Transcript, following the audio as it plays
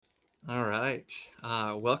All right.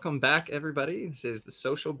 Welcome back, everybody. This is The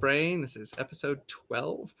Social Brain. This is episode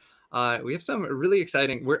 12. We have some really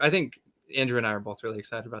exciting, I think Andrew and I are both really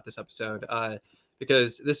excited about this episode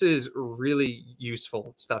because this is really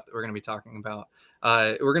useful stuff that we're going to be talking about.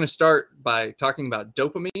 We're going to start by talking about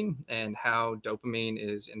dopamine and how dopamine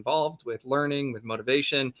is involved with learning, with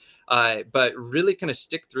motivation, but really kind of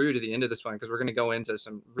stick through to the end of this one because we're going to go into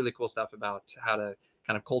some really cool stuff about how to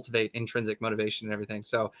kind of cultivate intrinsic motivation and everything.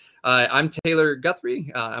 So I'm Taylor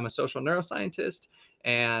Guthrie. I'm a social neuroscientist,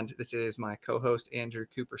 and this is my co-host Andrew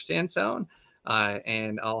Cooper Sansone.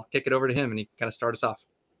 And I'll kick it over to him, and he can kind of start us off.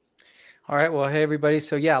 All right. Well, hey, everybody.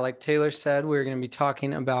 So yeah, like Taylor said, we're going to be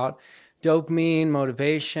talking about dopamine,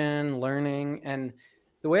 motivation, learning. And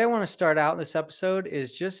the way I want to start out this episode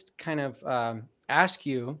is just kind of ask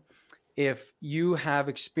you if you have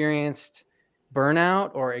experienced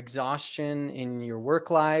burnout or exhaustion in your work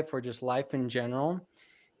life or just life in general.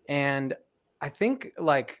 And I think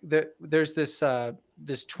like there's this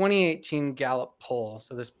 2018 Gallup poll.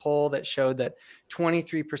 So this poll that showed that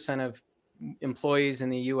 23% of employees in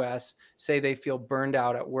the US say they feel burned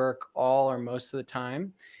out at work all or most of the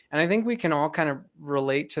time. And I think we can all kind of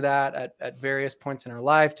relate to that at various points in our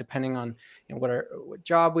life, depending on what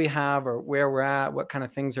job we have or where we're at, what kind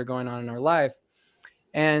of things are going on in our life.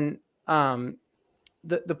 And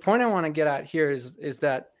the point I want to get at here is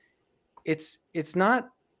that it's not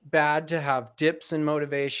bad to have dips in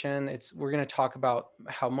motivation. We're going to talk about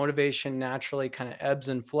how motivation naturally kind of ebbs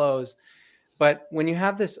and flows. But when you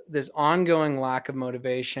have this ongoing lack of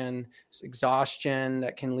motivation, this exhaustion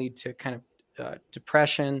that can lead to kind of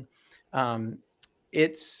depression,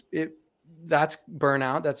 that's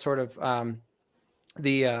burnout. That's sort of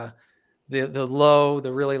the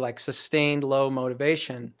really like sustained low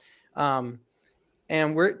motivation.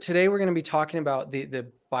 And today we're going to be talking about the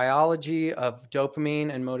biology of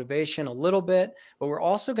dopamine and motivation a little bit, but we're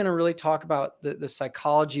also going to really talk about the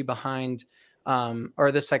psychology behind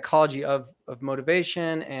or the psychology of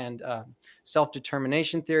motivation and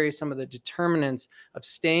self-determination theory, some of the determinants of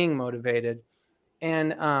staying motivated.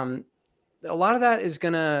 And a lot of that is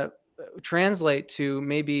going to translate to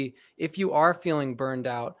maybe if you are feeling burned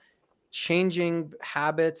out, changing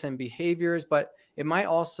habits and behaviors, but it might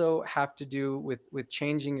also have to do with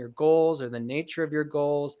changing your goals or the nature of your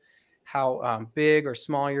goals, how big or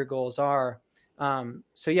small your goals are.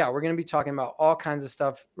 So yeah, we're going to be talking about all kinds of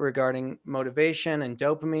stuff regarding motivation and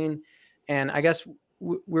dopamine. And I guess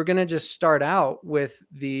we're going to just start out with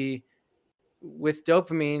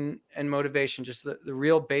dopamine and motivation, just the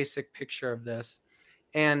real basic picture of this.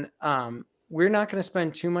 And we're not going to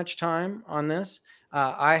spend too much time on this.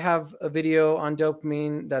 I have a video on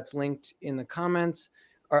dopamine that's linked in the comments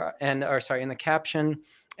in the caption.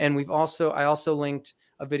 And I also linked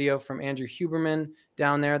a video from Andrew Huberman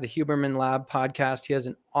down there, the Huberman Lab podcast. He has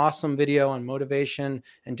an awesome video on motivation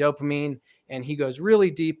and dopamine, and he goes really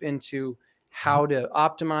deep into how to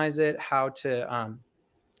optimize it, how to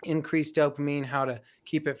increase dopamine, how to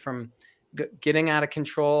keep it from getting out of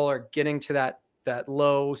control or getting to that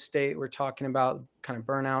low state we're talking about, kind of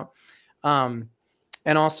burnout.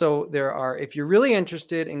 And also if you're really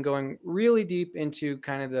interested in going really deep into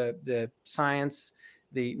kind of the science,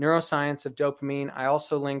 the neuroscience of dopamine, I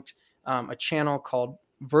also linked a channel called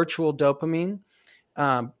Virtual Dopamine.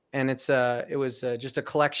 And it was just a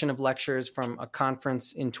collection of lectures from a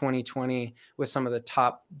conference in 2020 with some of the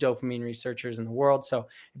top dopamine researchers in the world. So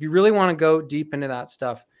if you really want to go deep into that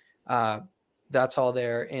stuff, that's all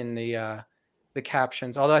there in the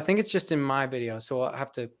captions. Although I think it's just in my video, so I'll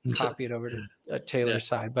have to copy it over to Taylor's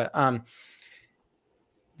side. But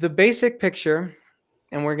the basic picture,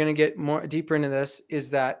 and we're going to get more deeper into this, is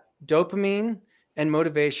that dopamine and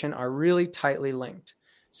motivation are really tightly linked.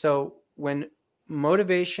 So when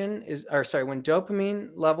dopamine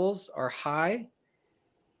levels are high,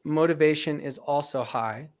 motivation is also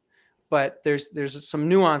high. But there's some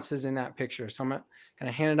nuances in that picture. So I'm going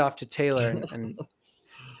to hand it off to Taylor, and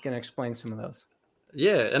he's going to explain some of those.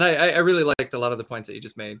 Yeah, and I really liked a lot of the points that you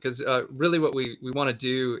just made because really what we want to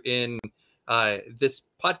do in this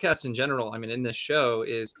podcast in general, I mean, in this show,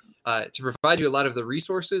 is to provide you a lot of the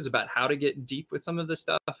resources about how to get deep with some of this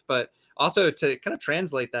stuff, but also to kind of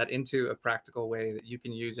translate that into a practical way that you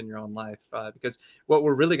can use in your own life. Because what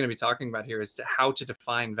we're really going to be talking about here is how to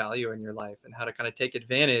define value in your life and how to kind of take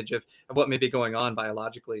advantage of what may be going on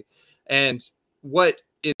biologically. And what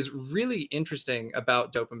is really interesting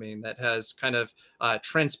about dopamine that has kind of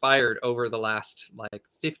transpired over the last like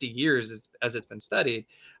 50 years as it's been studied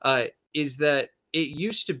is that it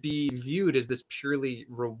used to be viewed as this purely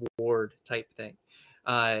reward type thing.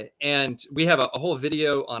 And we have a whole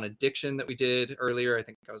video on addiction that we did earlier. I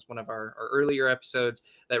think that was one of our earlier episodes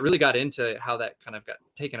that really got into how that kind of got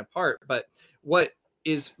taken apart. But what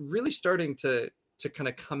is really starting to kind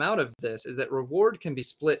of come out of this is that reward can be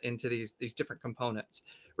split into these different components.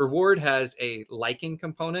 Reward has a liking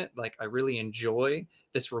component, like I really enjoy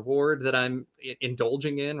this reward that I'm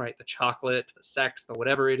indulging in, right? The chocolate, the sex, the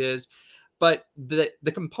whatever it is. But the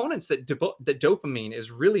components that dopamine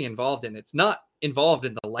is really involved in, it's not involved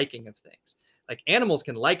in the liking of things. Like animals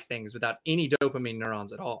can like things without any dopamine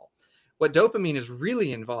neurons at all. What dopamine is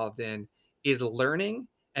really involved in is learning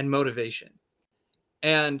and motivation.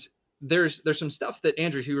 And there's some stuff that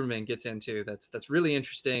Andrew Huberman gets into that's really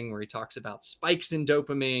interesting, where he talks about spikes in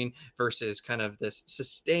dopamine versus kind of this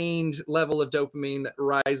sustained level of dopamine that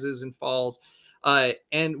rises and falls.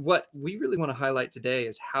 And what we really want to highlight today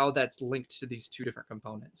is how that's linked to these two different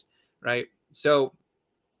components, right? So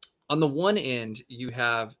on the one end, you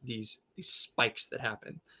have these spikes that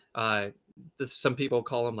happen. Some people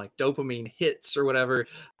call them like dopamine hits or whatever.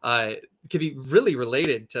 Could be really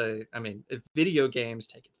related to, I mean, if video games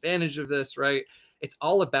take advantage of this, right? It's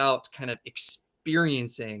all about kind of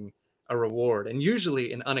experiencing a reward, and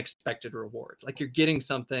usually an unexpected reward. Like you're getting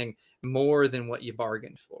something more than what you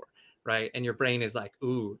bargained for, right? And your brain is like,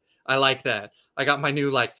 ooh, I like that. I got my new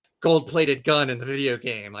like gold-plated gun in the video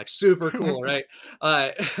game, like super cool, right?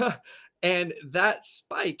 Uh, and that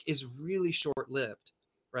spike is really short-lived,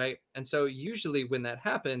 right? And so usually when that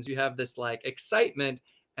happens, you have this like excitement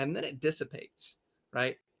and then it dissipates,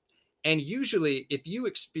 right? And usually if you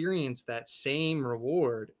experience that same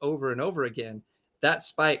reward over and over again, that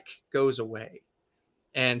spike goes away.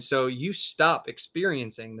 And so you stop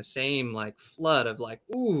experiencing the same like flood of like,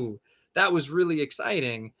 ooh, that was really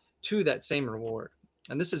exciting, to that same reward.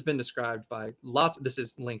 And this has been described by lots. This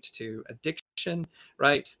is linked to addiction,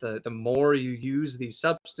 right? The more you use these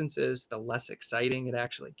substances, the less exciting it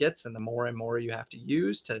actually gets, and the more and more you have to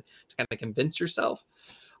use to kind of convince yourself.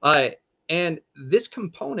 Uh, and this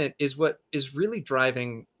component is what is really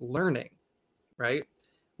driving learning, right?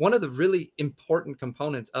 One of the really important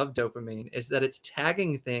components of dopamine is that it's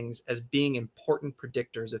tagging things as being important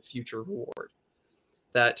predictors of future reward.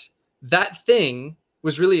 That thing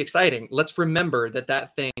was really exciting. Let's remember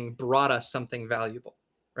that thing brought us something valuable,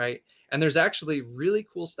 right? And there's actually really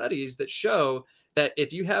cool studies that show that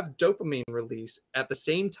if you have dopamine release at the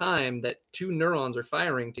same time that two neurons are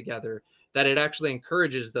firing together, that it actually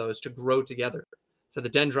encourages those to grow together. So the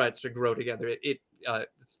dendrites to grow together.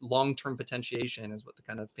 It's long-term potentiation is what the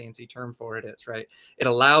kind of fancy term for it is, right? It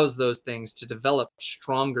allows those things to develop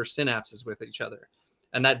stronger synapses with each other.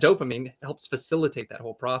 And that dopamine helps facilitate that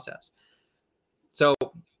whole process. So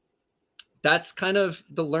that's kind of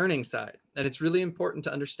the learning side. And it's really important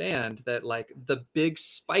to understand that like the big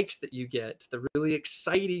spikes that you get, the really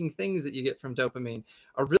exciting things that you get from dopamine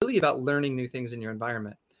are really about learning new things in your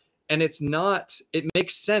environment. And it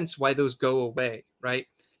makes sense why those go away, right?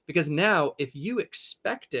 Because now if you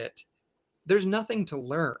expect it, there's nothing to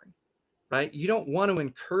learn, right? You don't want to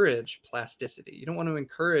encourage plasticity. You don't want to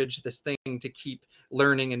encourage this thing to keep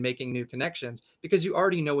learning and making new connections because you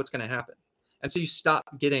already know what's going to happen. And so you stop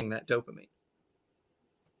getting that dopamine.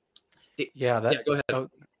 Yeah, go ahead. Oh,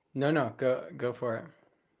 no, go for it.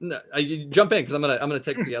 No, you jump in because I'm gonna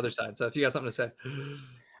take the other side. So if you got something to say.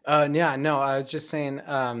 Yeah, no, I was just saying,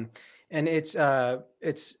 and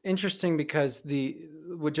it's interesting because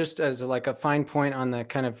just as like a fine point on the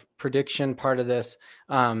kind of prediction part of this,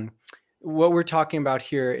 what we're talking about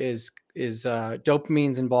here is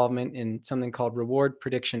dopamine's involvement in something called reward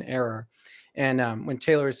prediction error. And when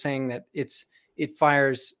Taylor is saying that it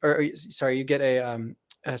fires, or sorry, you get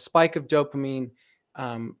a spike of dopamine,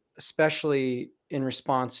 especially in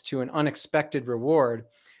response to an unexpected reward.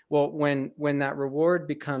 Well, when that reward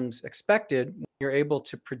becomes expected, you're able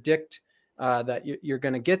to predict that you're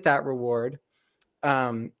going to get that reward.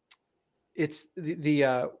 It's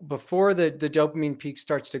before the dopamine peak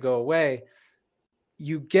starts to go away,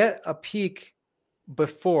 you get a peak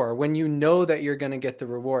before, when you know that you're going to get the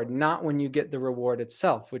reward, not when you get the reward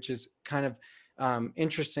itself, which is kind of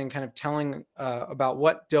interesting, kind of telling about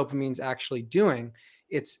what dopamine's actually doing.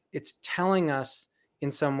 It's telling us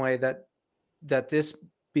in some way that this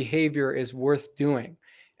behavior is worth doing.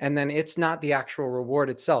 And then it's not the actual reward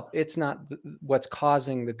itself. It's not what's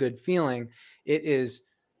causing the good feeling. It is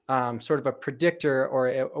sort of a predictor or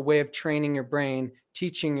a way of training your brain,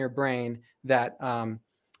 teaching your brain that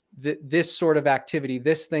this sort of activity,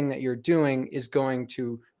 this thing that you're doing is going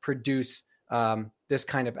to produce this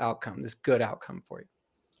kind of outcome, this good outcome for you.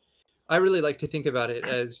 I really like to think about it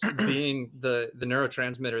as being the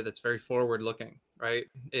neurotransmitter that's very forward looking, right?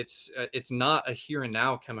 It's not a here and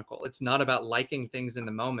now chemical. It's not about liking things in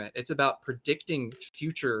the moment. It's about predicting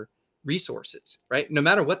future resources, right? No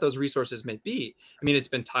matter what those resources may be. I mean, it's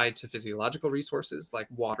been tied to physiological resources like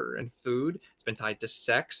water and food. It's been tied to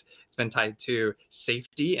sex. It's been tied to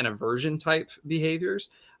safety and aversion type behaviors.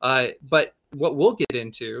 But what we'll get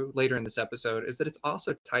into later in this episode is that it's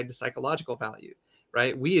also tied to psychological value,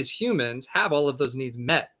 right? We as humans have all of those needs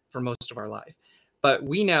met for most of our life, but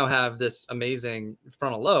we now have this amazing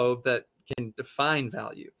frontal lobe that can define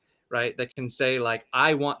value, right? That can say, like,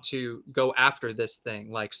 I want to go after this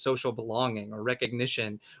thing, like social belonging or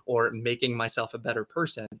recognition or making myself a better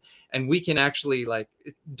person. And we can actually like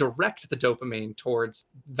direct the dopamine towards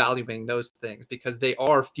valuing those things because they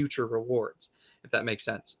are future rewards, if that makes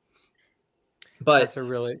sense. But That's a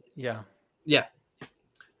really, yeah. yeah,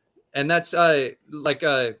 and that's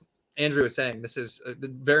Andrew was saying, this is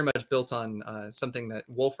very much built on something that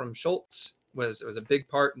Wolfram Schultz was a big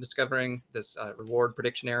part in discovering, this reward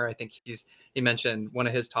prediction error. I think he mentioned one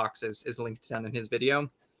of his talks is linked down in his video.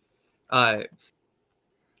 And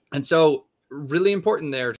so really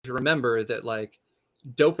important there to remember that like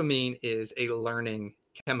dopamine is a learning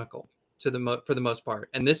chemical for the most part.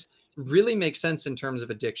 And this really makes sense in terms of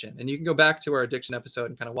addiction. And you can go back to our addiction episode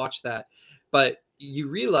and kind of watch that. But you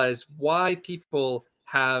realize why people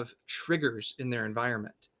have triggers in their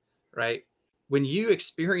environment, right? When you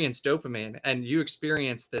experience dopamine and you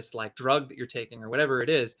experience this like drug that you're taking or whatever it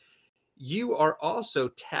is, you are also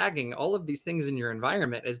tagging all of these things in your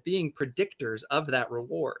environment as being predictors of that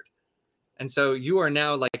reward. And so you are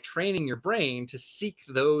now like training your brain to seek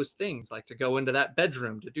those things, like to go into that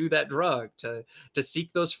bedroom, to do that drug, to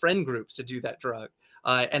seek those friend groups to do that drug.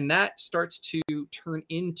 And that starts to turn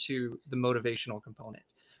into the motivational component,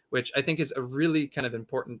 which I think is a really kind of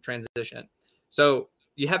important transition. So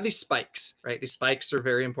you have these spikes, right? These spikes are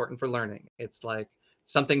very important for learning. It's like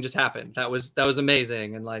something just happened. That was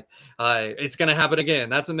amazing. And like, it's going to happen again.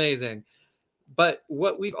 That's amazing. But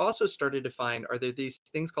what we've also started to find are there these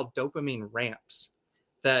things called dopamine ramps,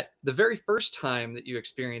 that the very first time that you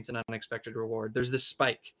experience an unexpected reward, there's this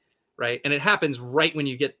spike, right? And it happens right when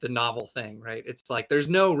you get the novel thing, right? It's like there's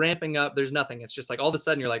no ramping up, there's nothing. It's just like all of a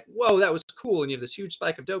sudden you're like, whoa, that was cool. And you have this huge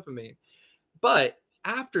spike of dopamine. But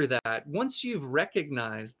after that, once you've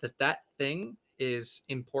recognized that that thing is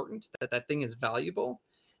important, that that thing is valuable,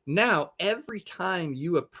 now every time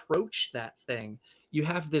you approach that thing, you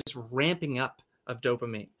have this ramping up of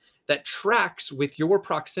dopamine that tracks with your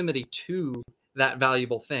proximity to that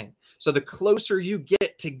valuable thing. So the closer you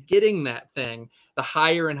get to getting that thing, the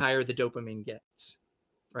higher and higher the dopamine gets,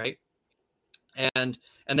 right? And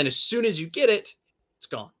then as soon as you get it, it's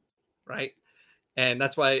gone, right? And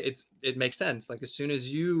that's why it makes sense. Like as soon as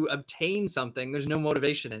you obtain something, there's no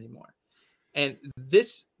motivation anymore. And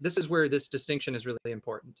this is where this distinction is really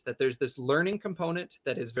important, that there's this learning component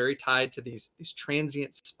that is very tied to these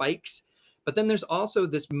transient spikes, but then there's also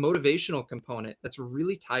this motivational component that's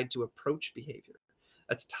really tied to approach behavior,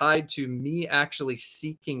 that's tied to me actually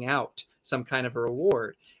seeking out some kind of a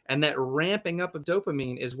reward. And that ramping up of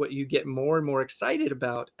dopamine is what you get more and more excited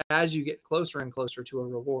about as you get closer and closer to a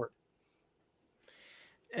reward.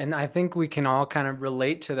 And I think we can all kind of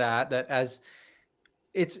relate to that as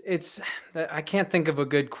it's I can't think of a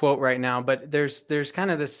good quote right now, but there's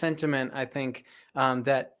kind of this sentiment, I think,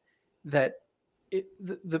 that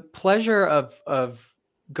the pleasure of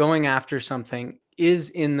going after something is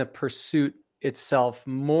in the pursuit itself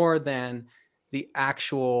more than the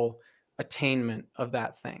actual attainment of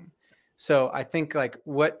that thing. So I think like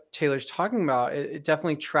what Taylor's talking about, it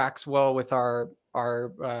definitely tracks well with our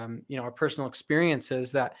personal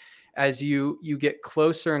experiences, that as you get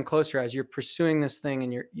closer and closer, as you're pursuing this thing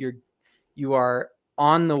and you are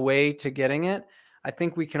on the way to getting it, I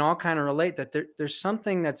think we can all kind of relate that there's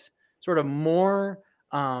something that's sort of more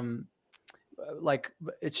like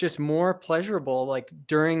it's just more pleasurable like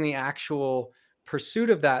during the actual pursuit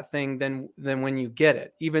of that thing than when you get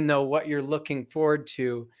it, even though what you're looking forward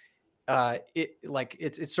to,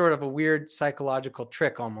 it's sort of a weird psychological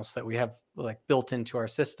trick almost that we have like built into our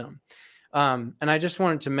system. And I just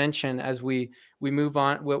wanted to mention, as we move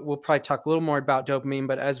on, we'll probably talk a little more about dopamine,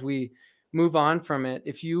 but as we move on from it,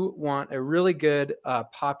 if you want a really good,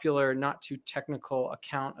 popular, not too technical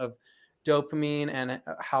account of dopamine and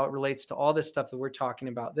how it relates to all this stuff that we're talking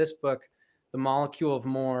about, this book, The Molecule of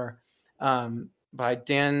More, by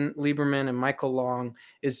Dan Lieberman and Michael Long,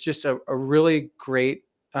 is just a really great,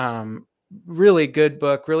 really good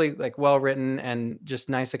book, really like well written, and just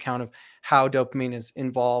nice account of how dopamine is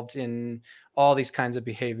involved in all these kinds of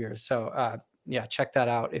behaviors. So yeah, check that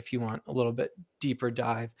out if you want a little bit deeper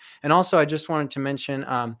dive. And also, I just wanted to mention,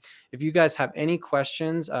 if you guys have any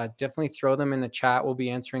questions, definitely throw them in the chat. We'll be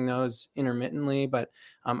answering those intermittently. But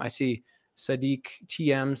I see Sadiq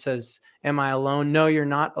TM says, "Am I alone?" No, you're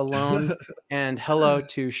not alone. And hello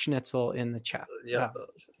to Schnitzel in the chat. Yeah.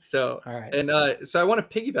 So, all right. and so I want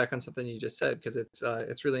to piggyback on something you just said, because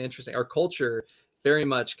it's really interesting. Our culture very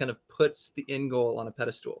much kind of puts the end goal on a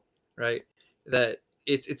pedestal, right? That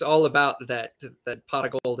it's all about that pot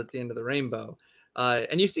of gold at the end of the rainbow.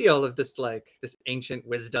 And you see all of this, like this ancient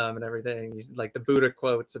wisdom and everything, like the Buddha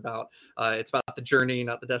quotes about it's about the journey,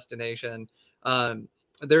 not the destination.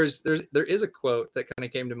 There is a quote that kind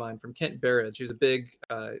of came to mind from Kent Berridge, who's a big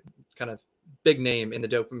kind of big name in the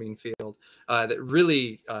dopamine field, that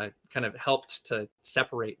really kind of helped to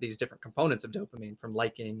separate these different components of dopamine from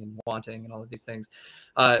liking and wanting and all of these things.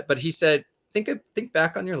 But he said, think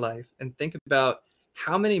back on your life and think about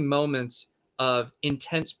how many moments of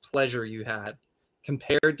intense pleasure you had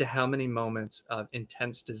compared to how many moments of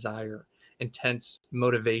intense desire, intense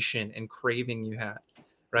motivation and craving you had.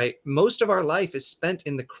 Right? Most of our life is spent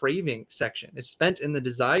in the craving section, is spent in the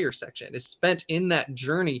desire section, is spent in that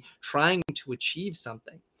journey trying to achieve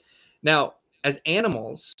something. Now, as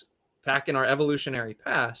animals, back in our evolutionary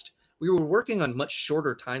past, we were working on much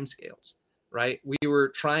shorter timescales, right? We were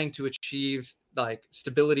trying to achieve like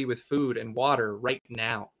stability with food and water right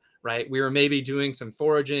now, right? We were maybe doing some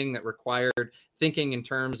foraging that required thinking in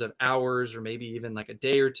terms of hours or maybe even like a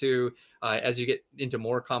day or two. As you get into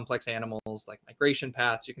more complex animals like migration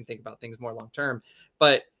paths, you can think about things more long term.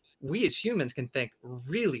 But we as humans can think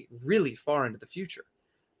really, really far into the future,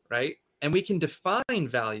 right? And we can define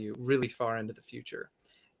value really far into the future.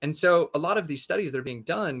 And so a lot of these studies that are being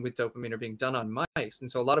done with dopamine are being done on mice. And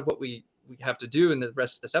so a lot of what we have to do in the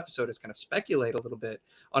rest of this episode is kind of speculate a little bit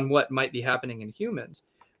on what might be happening in humans.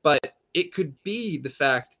 But it could be the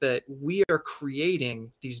fact that we are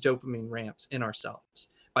creating these dopamine ramps in ourselves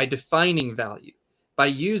by defining value, by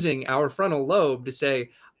using our frontal lobe to say,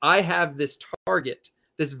 I have this target,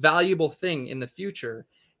 this valuable thing in the future,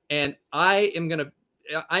 and I am going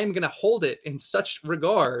to hold it in such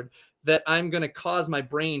regard that I'm going to cause my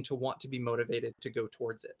brain to want to be motivated to go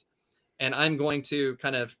towards it. And I'm going to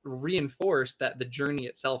kind of reinforce that the journey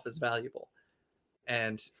itself is valuable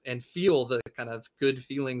and feel the kind of good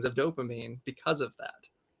feelings of dopamine because of that.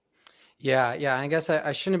 Yeah, yeah. I guess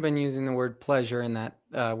I shouldn't have been using the word pleasure in that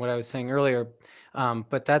what I was saying earlier,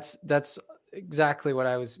 but that's exactly what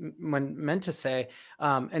I was meant to say.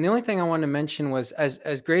 And the only thing I wanted to mention was,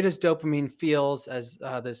 as great as dopamine feels, as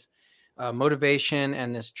this motivation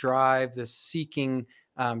and this drive, this seeking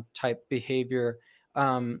type behavior.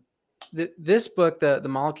 This book, the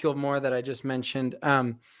Molecule of More that I just mentioned,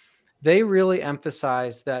 they really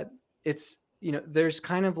emphasize that it's, there's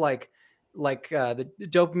kind of like the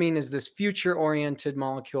dopamine is this future oriented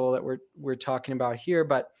molecule that we're talking about here,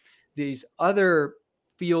 but these other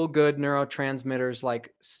feel good neurotransmitters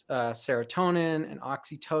like serotonin and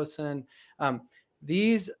oxytocin,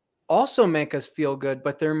 these also make us feel good,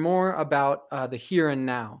 but they're more about the here and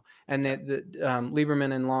now. And the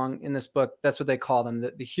Lieberman and Long in this book, that's what they call them,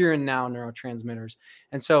 the here and now neurotransmitters.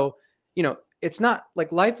 And so, it's not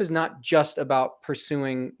like life is not just about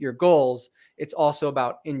pursuing your goals. It's also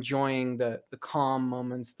about enjoying the calm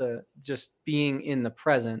moments, the just being in the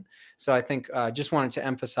present. So I think just wanted to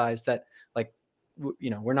emphasize that, like,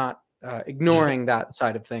 we're not ignoring that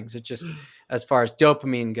side of things. It's just as far as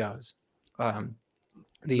dopamine goes. I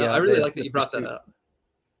really like that you brought that up,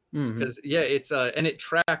 because it's and it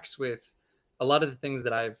tracks with a lot of the things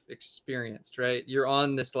that I've experienced. Right, you're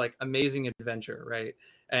on this like amazing adventure, right?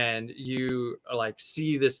 And you like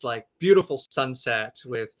see this like beautiful sunset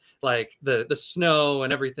with like the snow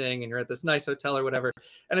and everything, and you're at this nice hotel or whatever,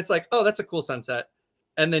 and it's like, oh, that's a cool sunset,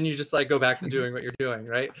 and then you just like go back to doing what you're doing,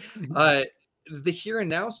 right? The here and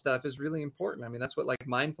now stuff is really important. I mean, that's what like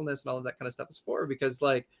mindfulness and all of that kind of stuff is for, because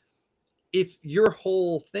like if your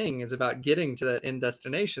whole thing is about getting to that end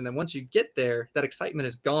destination, then once you get there, that excitement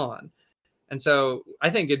is gone. And so I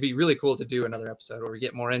think it'd be really cool to do another episode where we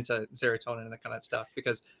get more into serotonin and that kind of stuff,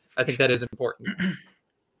 because I think that is important.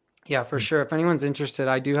 Yeah, for sure. If anyone's interested,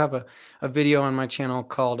 I do have a video on my channel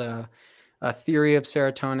called a Theory of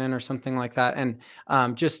Serotonin or something like that. And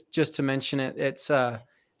just to mention it, it's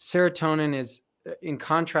serotonin is, in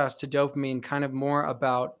contrast to dopamine, kind of more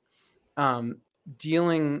about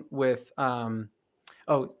dealing with yeah,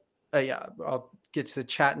 I'll get to the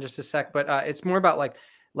chat in just a sec, but it's more about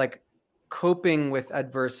like coping with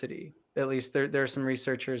adversity. At least there are some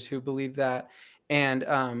researchers who believe that. And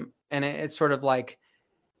it's sort of like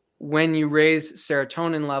when you raise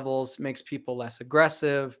serotonin levels, makes people less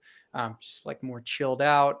aggressive, just like more chilled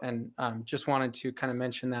out. And just wanted to kind of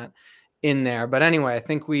mention that in there. But anyway, I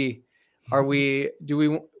think do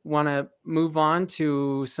we want to move on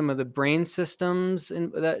to some of the brain systems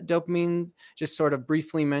in that dopamine, just sort of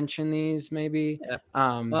briefly mention these maybe? Yeah.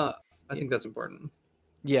 I think that's important.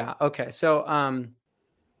 Yeah. Okay. So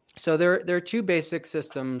there are two basic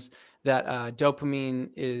systems that dopamine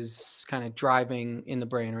is kind of driving in the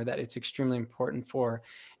brain, or that it's extremely important for.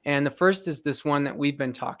 And the first is this one that we've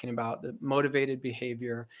been talking about, the motivated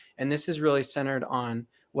behavior. And this is really centered on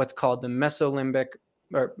what's called the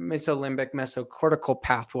mesocortical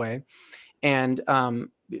pathway. And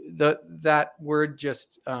that word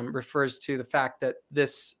just refers to the fact that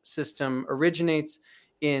this system originates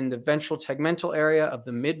in the ventral tegmental area of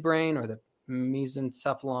the midbrain, or the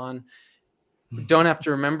mesencephalon. Don't have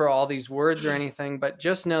to remember all these words or anything, but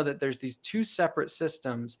just know that there's these two separate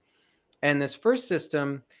systems. And this first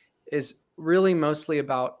system is really mostly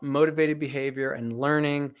about motivated behavior and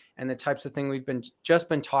learning and the types of things we've just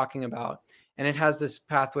been talking about. And it has this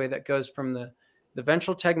pathway that goes from the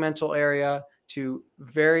ventral tegmental area to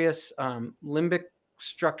various limbic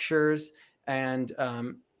structures and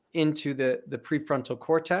into the prefrontal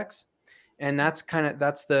cortex. And that's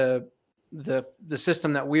the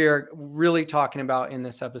system that we are really talking about in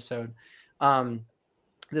this episode.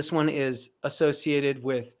 This one is associated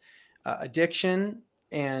with addiction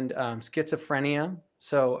and schizophrenia.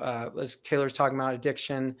 So as Taylor's talking about,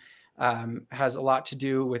 addiction has a lot to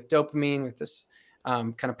do with dopamine, with this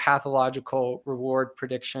kind of pathological reward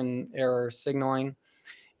prediction error signaling.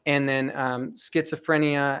 And then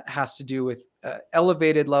schizophrenia has to do with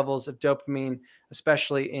elevated levels of dopamine,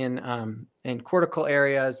 especially in cortical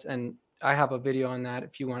areas. And I have a video on that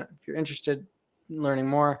if you're interested in learning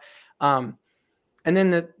more. And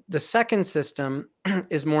then the second system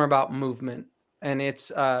is more about movement. And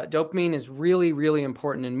it's dopamine is really, really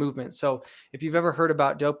important in movement. So if you've ever heard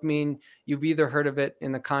about dopamine, you've either heard of it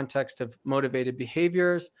in the context of motivated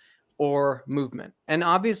behaviors or movement. And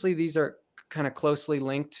obviously these are kind of closely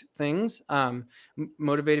linked things.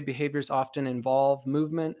 Motivated behaviors often involve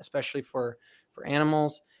movement, especially for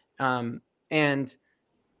animals. And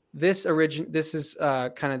this is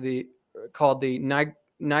kind of called the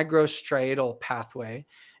nigrostriatal pathway.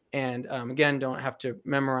 And again, don't have to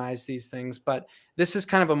memorize these things, but this is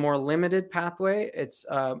kind of a more limited pathway. It's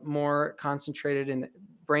more concentrated in the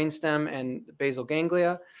brainstem and basal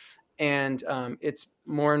ganglia. And it's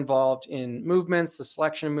more involved in movements, the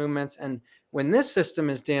selection of movements. And when this system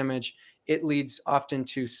is damaged, it leads often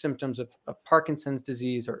to symptoms of Parkinson's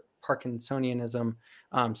disease or Parkinsonianism.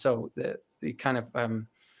 So the kind of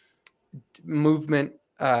movement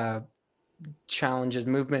challenges,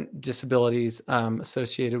 movement disabilities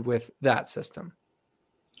associated with that system.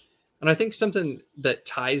 And I think something that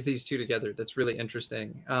ties these two together that's really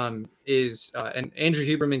interesting is, and Andrew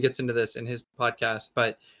Huberman gets into this in his podcast,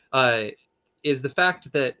 but is the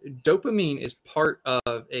fact that dopamine is part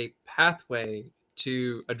of a pathway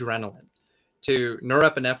to adrenaline. To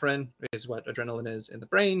norepinephrine is what adrenaline is in the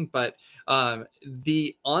brain, but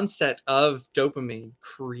the onset of dopamine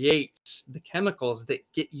creates the chemicals that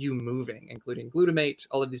get you moving, including glutamate,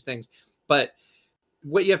 all of these things. But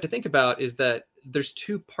what you have to think about is that there's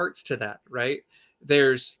two parts to that, right?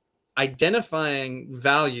 There's identifying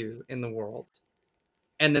value in the world,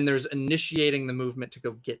 and then there's initiating the movement to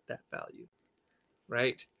go get that value,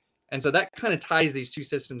 right? And so that kind of ties these two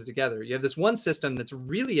systems together. You have this one system that's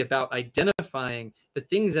really about identifying the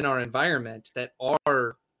things in our environment that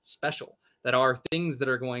are special, that are things that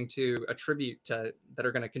are going to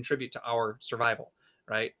contribute to our survival,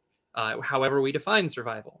 right? However we define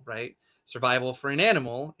survival, right? Survival for an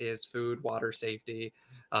animal is food, water, safety,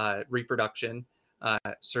 reproduction.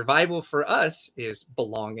 Survival for us is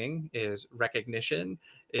belonging, is recognition,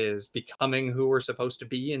 is becoming who we're supposed to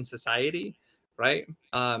be in society. Right?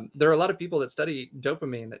 There are a lot of people that study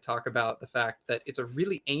dopamine that talk about the fact that it's a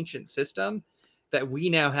really ancient system that we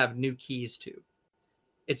now have new keys to.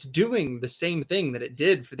 It's doing the same thing that it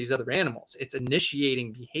did for these other animals. It's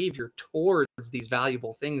initiating behavior towards these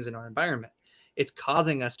valuable things in our environment. It's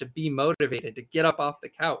causing us to be motivated, to get up off the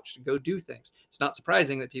couch, to go do things. It's not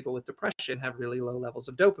surprising that people with depression have really low levels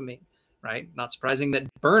of dopamine, right? Not surprising that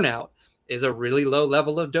burnout is a really low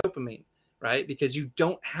level of dopamine. Right? Because you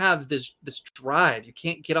don't have this drive. You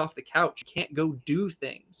can't get off the couch. You can't go do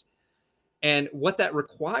things. And what that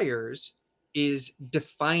requires is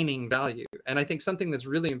defining value. And I think something that's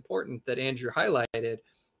really important that Andrew highlighted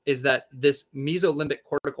is that this mesolimbic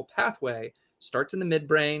cortical pathway starts in the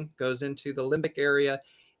midbrain, goes into the limbic area,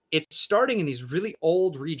 it's starting in these really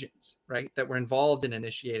old regions, right, that were involved in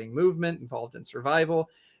initiating movement, involved in survival.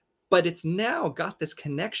 But it's now got this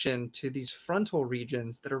connection to these frontal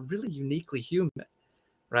regions that are really uniquely human,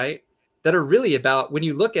 right? That are really about, when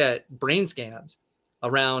you look at brain scans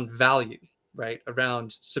around value, right?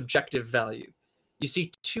 Around subjective value, you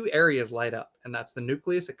see two areas light up, and that's the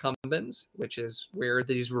nucleus accumbens, which is where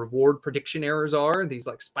these reward prediction errors are, these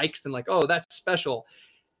like spikes and like, oh, that's special,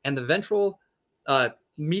 and the ventral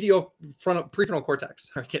medial frontal prefrontal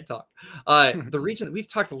cortex. I can't talk. The region that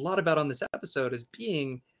we've talked a lot about on this episode is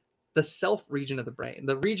being the self region of the brain,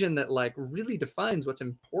 the region that like really defines what's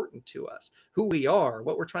important to us, who we are,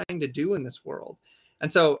 what we're trying to do in this world.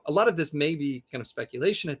 And so a lot of this may be kind of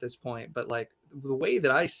speculation at this point, but like the way that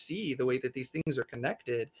I see the way that these things are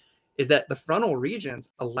connected is that the frontal regions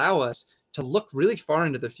allow us to look really far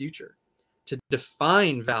into the future, to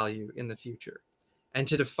define value in the future, and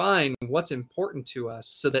to define what's important to us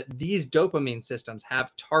so that these dopamine systems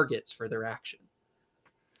have targets for their action.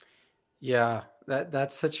 Yeah,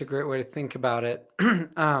 that's such a great way to think about it.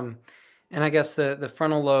 And I guess the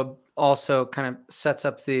frontal lobe also kind of sets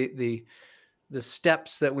up the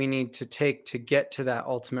steps that we need to take to get to that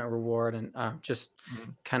ultimate reward. And just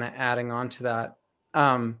kind of adding on to that,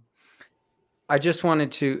 I just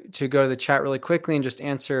wanted to go to the chat really quickly and just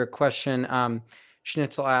answer a question.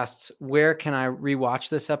 Schnitzel asks, where can I rewatch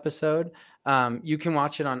this episode? You can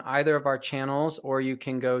watch it on either of our channels, or you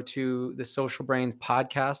can go to the Social Brain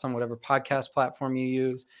podcast on whatever podcast platform you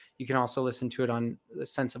use. You can also listen to it on the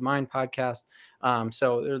Sense of Mind podcast.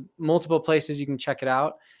 So there are multiple places you can check it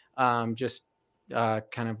out. Just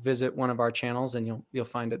kind of visit one of our channels and you'll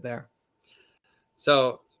find it there.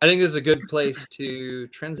 So I think this is a good place to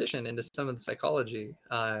transition into some of the psychology,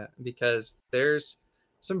 because there's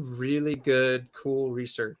some really good, cool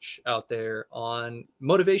research out there on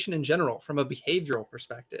motivation in general from a behavioral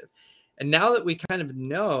perspective. And now that we kind of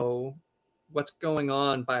know what's going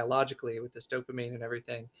on biologically with this dopamine and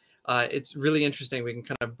everything, it's really interesting. We can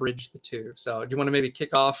kind of bridge the two. So do you want to maybe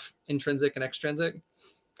kick off intrinsic and extrinsic?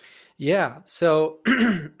 Yeah. So,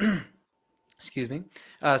 excuse me.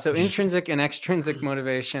 So intrinsic and extrinsic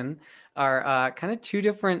motivation are kind of two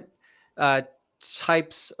different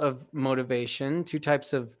types of motivation, two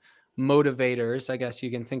types of motivators, I guess you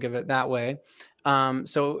can think of it that way.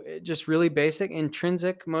 So just really basic.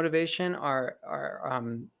 Intrinsic motivation are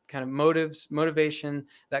kind of motivation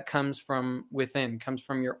that comes from within, comes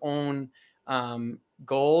from your own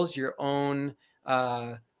goals, your own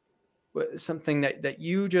something that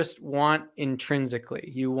you just want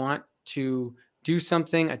intrinsically. You want to do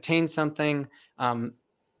something, attain something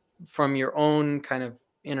from your own kind of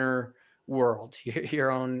inner world,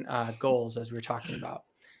 your own goals, as we we're talking about.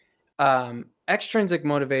 Extrinsic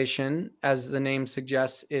motivation, as the name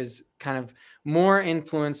suggests, is kind of more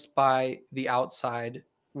influenced by the outside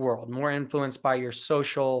world, more influenced by your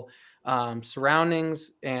social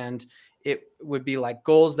surroundings, and it would be like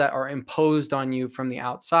goals that are imposed on you from the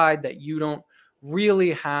outside that you don't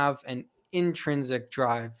really have an intrinsic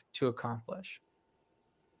drive to accomplish.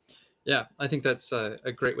 Yeah, I think that's a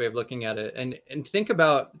great way of looking at it, and think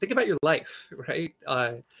about your life, right?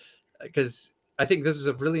 Because I think this is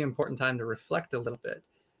a really important time to reflect a little bit.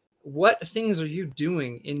 What things are you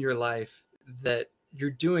doing in your life that you're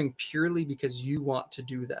doing purely because you want to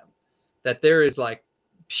do them? That there is like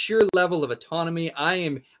pure level of autonomy. I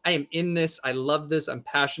am in this. I love this. I'm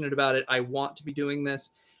passionate about it. I want to be doing this.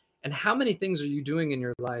 And how many things are you doing in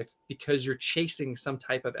your life because you're chasing some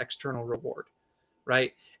type of external reward,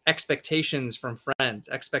 right? Expectations from friends,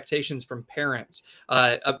 expectations from parents,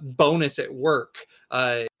 a bonus at work,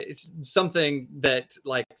 it's something that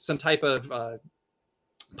like some type of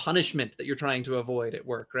punishment that you're trying to avoid at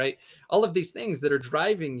work, right? All of these things that are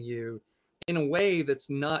driving you in a way that's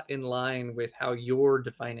not in line with how you're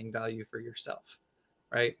defining value for yourself,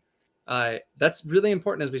 right? That's really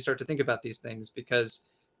important as we start to think about these things, because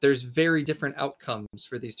there's very different outcomes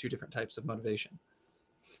for these two different types of motivation.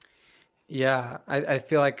 Yeah, I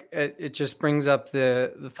feel like it just brings up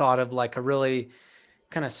the thought of like a really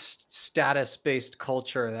kind of status-based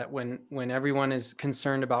culture, that when everyone is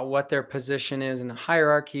concerned about what their position is in the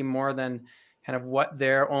hierarchy more than kind of what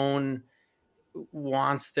their own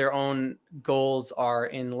wants, their own goals are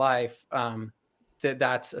in life,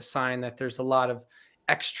 that's a sign that there's a lot of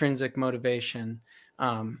extrinsic motivation.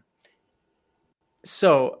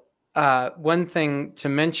 So one thing to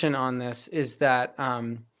mention on this is that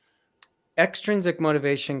extrinsic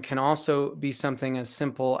motivation can also be something as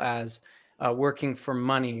simple as working for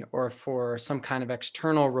money or for some kind of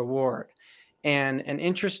external reward. And an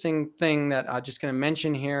interesting thing that I'm just going to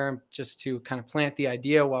mention here, just to kind of plant the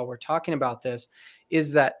idea while we're talking about this,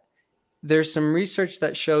 is that there's some research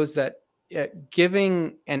that shows that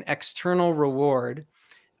giving an external reward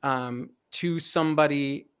to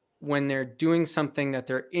somebody when they're doing something that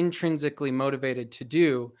they're intrinsically motivated to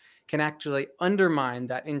do can actually undermine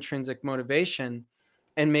that intrinsic motivation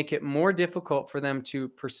and make it more difficult for them to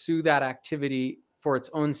pursue that activity for its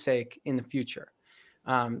own sake in the future.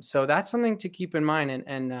 So that's something to keep in mind.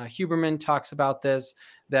 And Huberman talks about this,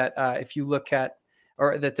 that if you look at,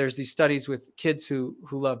 or that there's these studies with kids who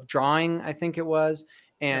love drawing, I think it was,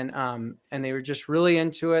 and they were just really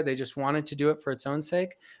into it. They just wanted to do it for its own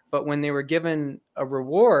sake. But when they were given a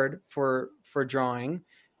reward for drawing,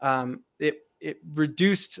 it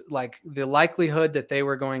reduced like the likelihood that they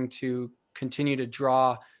were going to continue to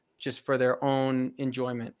draw just for their own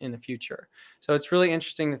enjoyment in the future. So it's really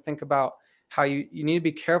interesting to think about how you need to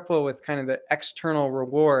be careful with kind of the external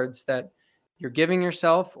rewards that you're giving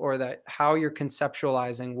yourself, or that how you're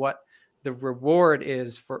conceptualizing what the reward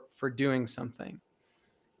is for doing something.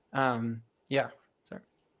 Yeah. Sorry.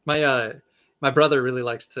 My brother really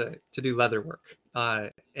likes to do leather work.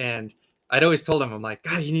 And I'd always told him, I'm like,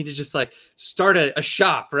 God, you need to just like start a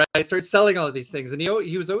shop, right? Start selling all of these things. And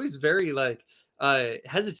he was always very like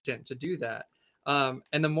hesitant to do that.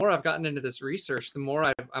 And the more I've gotten into this research, the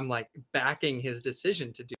more I'm like backing his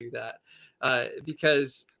decision to do that.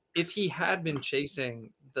 Because if he had been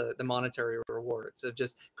chasing the monetary rewards of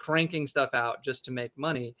just cranking stuff out just to make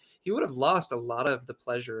money, he would have lost a lot of the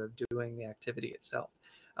pleasure of doing the activity itself.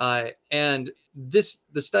 And the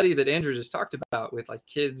study that Andrew just talked about with like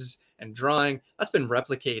kids and drawing, that's been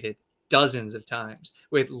replicated dozens of times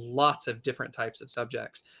with lots of different types of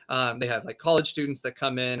subjects. They have like college students that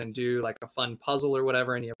come in and do like a fun puzzle or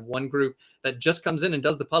whatever, and you have one group that just comes in and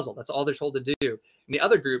does the puzzle. That's all they're told to do. And the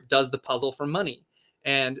other group does the puzzle for money.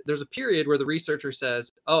 And there's a period where the researcher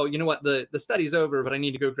says, oh, you know what, the study's over, but I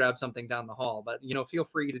need to go grab something down the hall. But, feel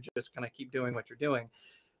free to just kind of keep doing what you're doing.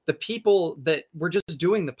 The people that were just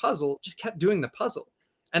doing the puzzle just kept doing the puzzle.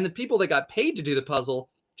 And the people that got paid to do the puzzle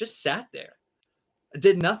just sat there,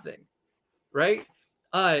 did nothing, right?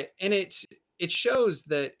 And it shows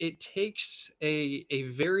that it takes a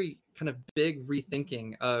very kind of big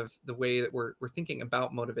rethinking of the way that we're thinking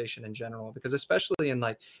about motivation in general, because especially in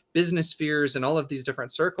like business spheres and all of these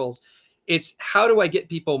different circles, it's how do I get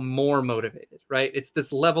people more motivated, right? It's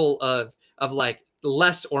this level of like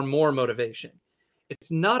less or more motivation. It's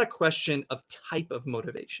not a question of type of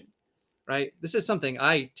motivation, right? This is something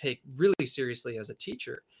I take really seriously as a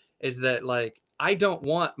teacher, is that like I don't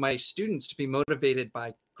want my students to be motivated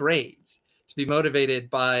by grades, to be motivated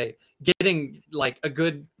by getting like a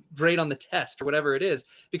good grade on the test or whatever it is,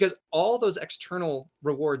 because all those external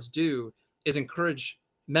rewards do is encourage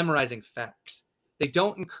memorizing facts. They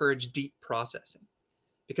don't encourage deep processing.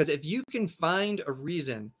 Because if you can find a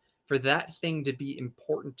reason for that thing to be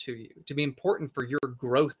important to you, to be important for your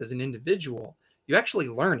growth as an individual, you actually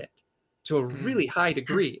learn it to a really high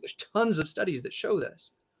degree. There's tons of studies that show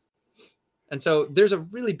this. And so there's a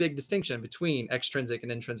really big distinction between extrinsic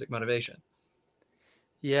and intrinsic motivation.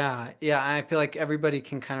 Yeah. I feel like everybody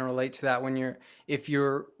can kind of relate to that when if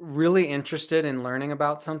you're really interested in learning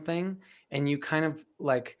about something and you kind of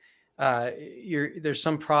like, there's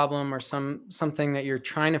some problem or something that you're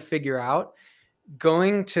trying to figure out,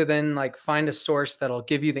 going to then like find a source that'll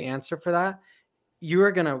give you the answer for that, you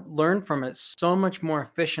are going to learn from it so much more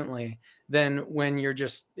efficiently than when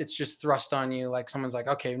it's just thrust on you. Like someone's like,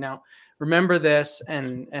 okay, now remember this.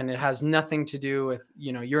 And it has nothing to do with,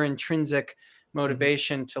 your intrinsic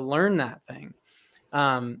motivation to learn that thing.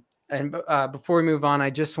 And before we move on, I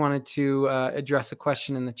just wanted to address a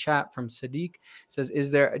question in the chat from Sadiq. It says,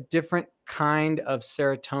 is there a different kind of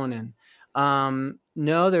serotonin?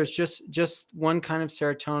 No, there's just one kind of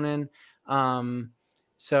serotonin.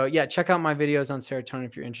 So yeah, check out my videos on serotonin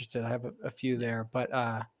if you're interested. I have a few there, but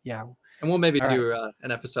yeah. And we'll maybe do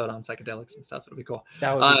an episode on psychedelics and stuff. It'll be cool.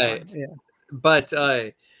 That would be fun. Yeah.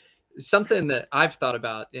 But something that I've thought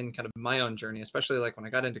about in kind of my own journey, especially like when I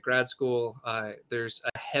got into grad school, there's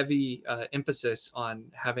a heavy emphasis on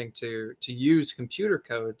having to use computer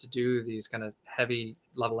code to do these kind of heavy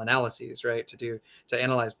level analyses, right? To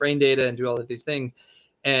analyze brain data and do all of these things.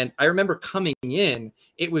 And I remember coming in,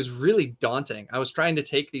 it was really daunting. I was trying to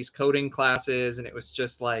take these coding classes and it was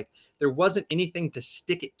just like, there wasn't anything to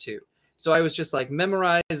stick it to. So I was just like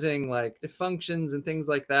memorizing like the functions and things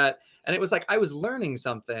like that. And it was like I was learning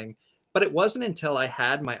something, but it wasn't until I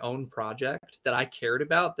had my own project that I cared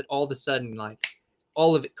about that all of a sudden, like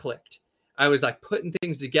all of it clicked. I was like putting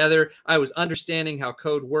things together. I was understanding how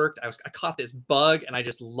code worked. I caught this bug and I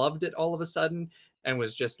just loved it all of a sudden and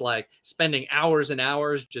was just like spending hours and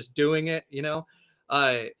hours just doing it.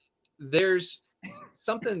 There's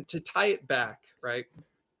something to tie it back, right,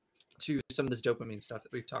 to some of this dopamine stuff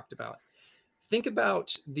that we've talked about. Think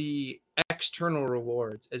about the external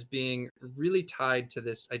rewards as being really tied to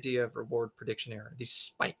this idea of reward prediction error, these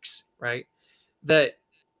spikes, right? That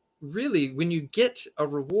really, when you get a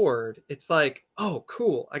reward, it's like, oh,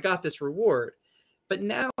 cool, I got this reward. But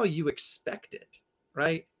now you expect it,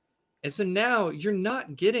 right? And so now you're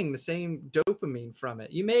not getting the same dopamine from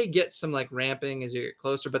it. You may get some like ramping as you get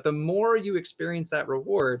closer, but the more you experience that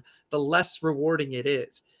reward, the less rewarding it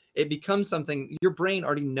is. It becomes something your brain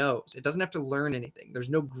already knows. It doesn't have to learn anything. There's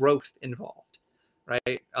no growth involved,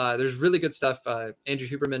 right? There's really good stuff. Andrew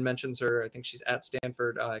Huberman mentions her. I think she's at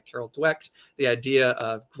Stanford. Carol Dweck. The idea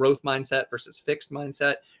of growth mindset versus fixed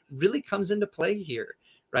mindset really comes into play here,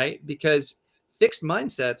 right? Because fixed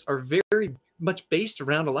mindsets are very much based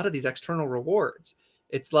around a lot of these external rewards.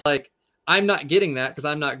 It's like, I'm not getting that because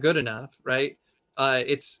I'm not good enough, right?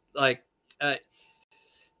 It's like,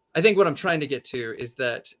 I think what I'm trying to get to is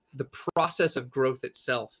that the process of growth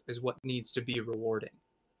itself is what needs to be rewarding.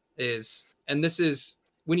 And this is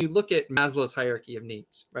when you look at Maslow's hierarchy of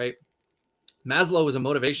needs, right? Maslow was a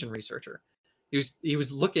motivation researcher. He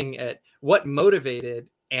was looking at what motivated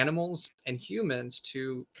animals and humans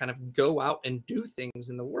to kind of go out and do things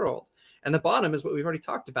in the world. And the bottom is what we've already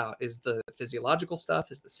talked about, is the physiological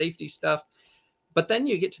stuff, is the safety stuff. But then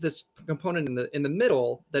you get to this component in the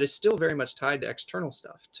middle that is still very much tied to external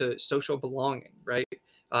stuff, to social belonging, right?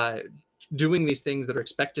 Doing these things that are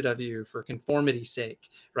expected of you for conformity's sake,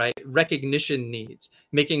 right? Recognition needs,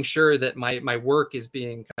 making sure that my work is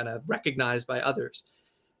being kind of recognized by others.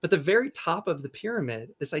 But the very top of the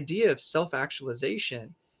pyramid, this idea of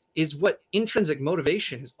self-actualization, is what intrinsic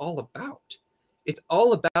motivation is all about. It's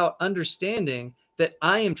all about understanding that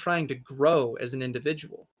I am trying to grow as an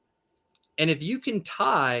individual. And if you can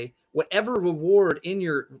tie whatever reward in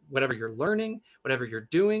whatever you're learning, whatever you're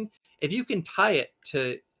doing, if you can tie it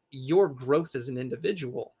to your growth as an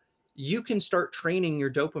individual, you can start training your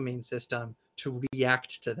dopamine system to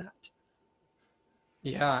react to that.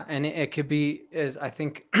 Yeah, and it could be, as I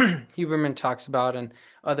think Huberman talks about, and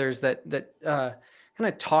others, that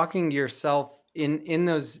kind of talking to yourself in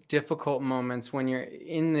those difficult moments when you're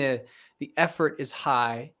in the effort is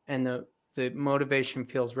high and the motivation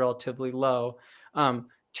feels relatively low.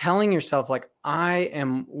 Telling yourself, like, I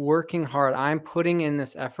am working hard, I'm putting in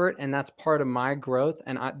this effort, and that's part of my growth,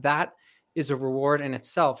 and that is a reward in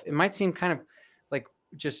itself. It might seem kind of like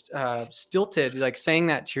just stilted, like saying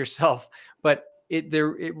that to yourself, but it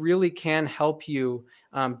really can help you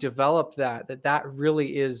develop that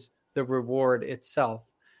really is the reward itself.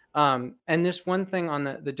 And this one thing on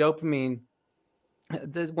the dopamine.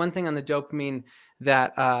 There's one thing on the dopamine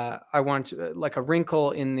that I want to, like a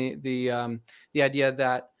wrinkle in the idea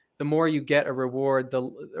that the more you get a reward,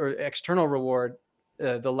 or external reward,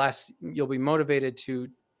 the less you'll be motivated to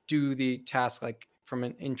do the task, like from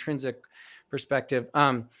an intrinsic perspective.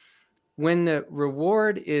 When the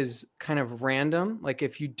reward is kind of random, like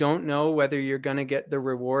if you don't know whether you're going to get the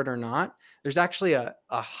reward or not, there's actually a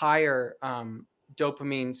higher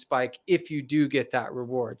dopamine spike if you do get that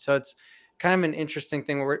reward. So it's kind of an interesting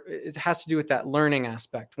thing where it has to do with that learning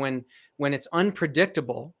aspect. When it's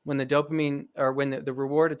unpredictable, when the dopamine, or when the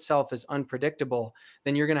reward itself is unpredictable,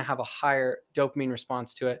 then you're going to have a higher dopamine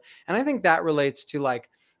response to it. And I think that relates to, like,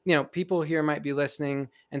 people here might be listening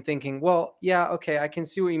and thinking, well, yeah, okay, I can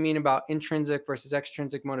see what you mean about intrinsic versus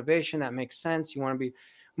extrinsic motivation. That makes sense. You want to be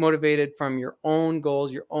motivated from your own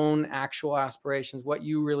goals, your own actual aspirations, what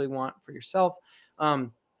you really want for yourself.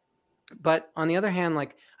 But on the other hand,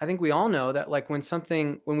 like, I think we all know that, like, when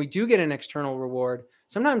we do get an external reward,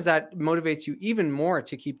 sometimes that motivates you even more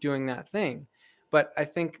to keep doing that thing. But I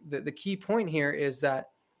think the key point here is that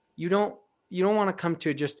you don't want to come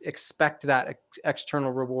to just expect that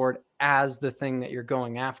external reward as the thing that you're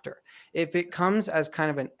going after. If it comes as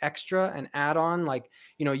kind of an extra, an add-on, like,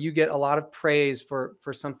 you get a lot of praise for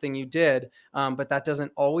something you did, but that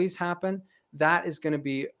doesn't always happen, that is going to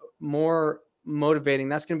be more motivating.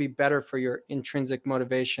 That's going to be better for your intrinsic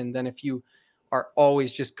motivation than if you are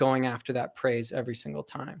always just going after that praise every single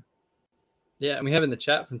time. Yeah, and we have in the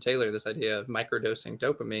chat from Taylor this idea of microdosing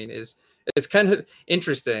dopamine is kind of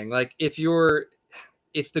interesting. Like,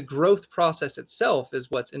 if the growth process itself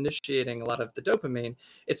is what's initiating a lot of the dopamine,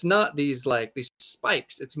 it's not these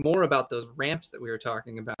spikes. It's more about those ramps that we were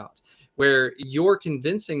talking about, where you're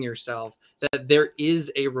convincing yourself that there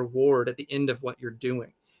is a reward at the end of what you're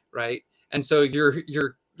doing, right? And so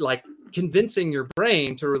you're like convincing your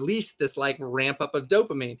brain to release this like ramp up of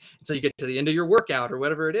dopamine until you get to the end of your workout or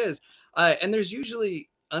whatever it is. And there's usually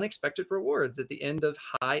unexpected rewards at the end of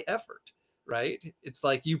high effort, right? It's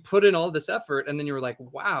like you put in all this effort and then you were like,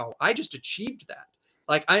 wow, I just achieved that.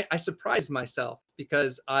 Like I surprised myself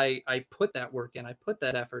because I put that work in, I put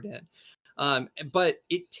that effort in. But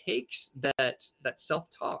it takes that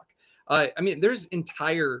self-talk. I mean, there's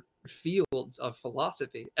entire fields of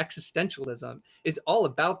philosophy. Existentialism is all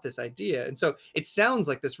about this idea. And so it sounds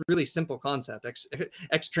like this really simple concept,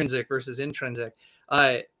 extrinsic versus intrinsic.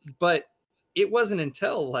 Uh, but it wasn't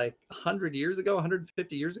until like 100 years ago,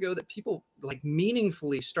 150 years ago, that people like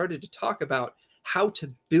meaningfully started to talk about how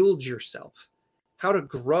to build yourself, how to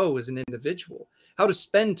grow as an individual, how to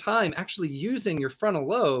spend time actually using your frontal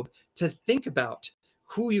lobe to think about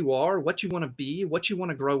who you are, what you want to be, what you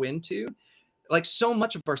want to grow into. Like so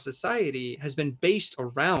much of our society has been based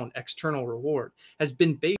around external reward, has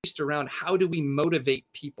been based around how do we motivate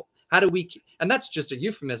people? How do we, and that's just a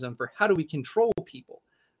euphemism for how do we control people,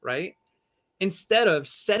 right? Instead of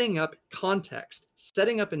setting up context,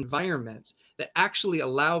 setting up environments that actually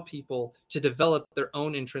allow people to develop their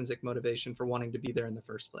own intrinsic motivation for wanting to be there in the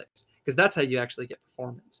first place. Because that's how you actually get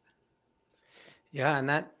performance. Yeah, and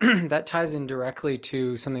that that ties in directly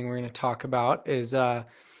to something we're going to talk about is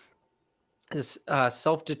this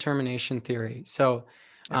self-determination theory. So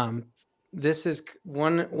this is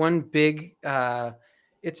one big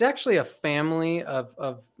it's actually a family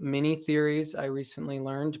of mini theories I recently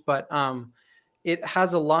learned, but it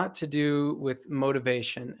has a lot to do with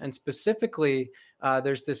motivation. And specifically,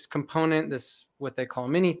 there's this component, this what they call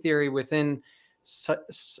mini theory within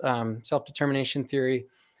self-determination theory,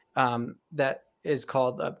 that is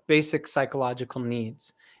called basic psychological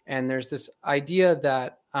needs. And there's this idea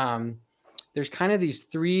that there's kind of these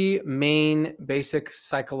three main basic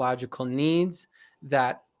psychological needs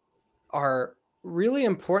that are really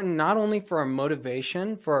important, not only for our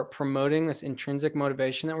motivation, for promoting this intrinsic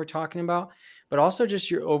motivation that we're talking about, but also just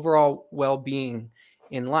your overall well-being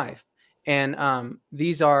in life. And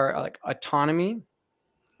these are like autonomy,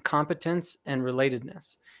 competence, and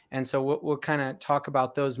relatedness. And so we'll kind of talk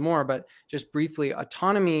about those more, but just briefly,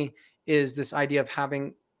 autonomy is this idea of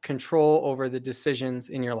having control over the decisions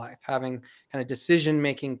in your life, having kind of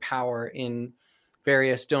decision-making power in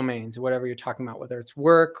various domains, whatever you're talking about, whether it's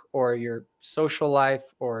work or your social life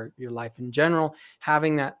or your life in general,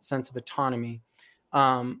 having that sense of autonomy.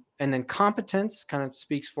 And then competence kind of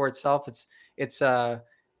speaks for itself. Do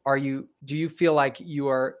you feel like you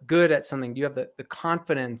are good at something? Do you have the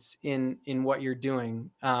confidence in what you're doing?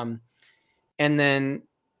 And then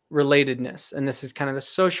relatedness. And this is kind of the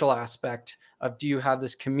social aspect of, do you have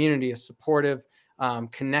this community of supportive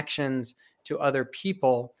connections to other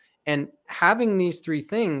people? And having these three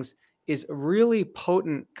things is a really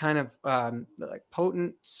potent kind of like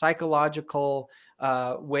potent psychological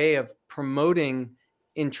way of promoting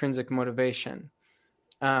intrinsic motivation.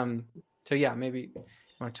 So yeah, maybe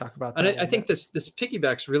I want to talk about that. And I think this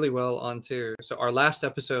piggybacks really well onto, so our last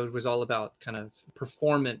episode was all about kind of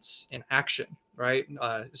performance in action, right?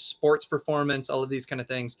 Sports performance, all of these kind of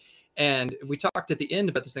things. And we talked at the end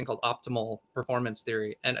about this thing called optimal performance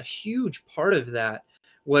theory. And a huge part of that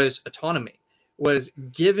was autonomy, was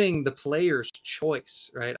giving the players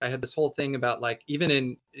choice, right? I had this whole thing about like,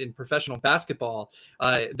 even in professional basketball,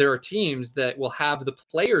 there are teams that will have the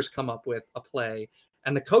players come up with a play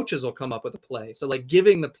and the coaches will come up with a play. So like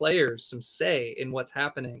giving the players some say in what's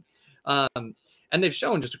happening. And they've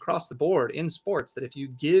shown just across the board in sports that if you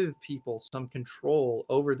give people some control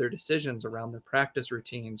over their decisions around their practice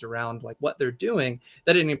routines, around like what they're doing,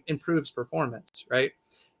 that it improves performance, right?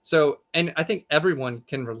 So, and I think everyone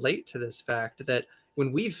can relate to this fact that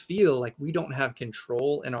when we feel like we don't have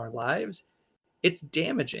control in our lives, it's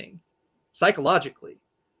damaging psychologically,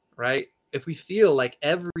 right? If we feel like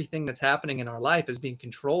everything that's happening in our life is being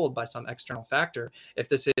controlled by some external factor, if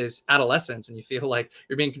this is adolescence and you feel like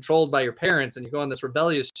you're being controlled by your parents and you go on this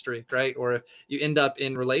rebellious streak, right? Or if you end up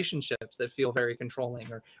in relationships that feel very controlling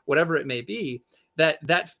or whatever it may be,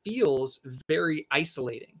 that feels very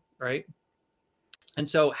isolating, right? And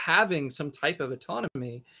so having some type of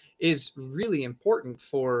autonomy is really important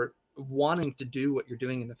for wanting to do what you're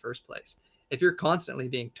doing in the first place. If you're constantly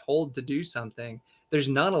being told to do something, there's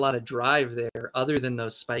not a lot of drive there other than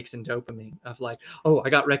those spikes in dopamine of like, oh, I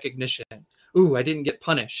got recognition. Ooh, I didn't get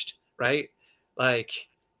punished, right? Like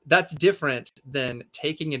that's different than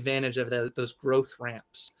taking advantage of those growth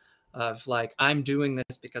ramps of like, I'm doing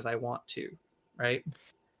this because I want to, right?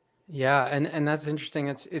 Yeah, and that's interesting.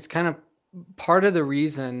 It's kind of part of the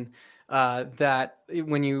reason that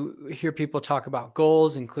when you hear people talk about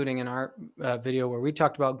goals, including in our video where we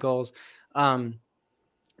talked about goals,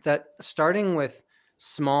 that starting with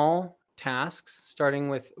small tasks, starting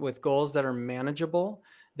with goals that are manageable,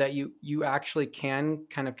 that you actually can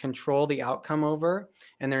kind of control the outcome over,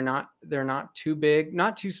 and they're not too big,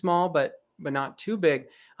 not too small, but not too big,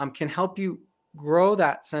 can help you grow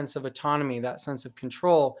that sense of autonomy, that sense of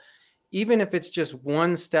control, even if it's just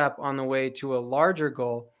one step on the way to a larger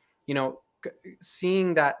goal.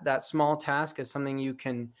 Seeing that small task as something you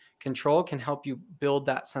can control can help you build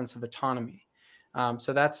that sense of autonomy.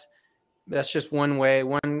 So that's just one way,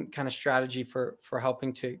 one kind of strategy for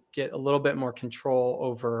helping to get a little bit more control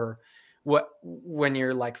over when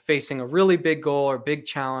you're like facing a really big goal or big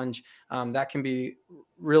challenge. That can be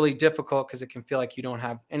really difficult because it can feel like you don't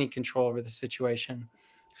have any control over the situation.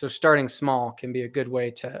 So starting small can be a good way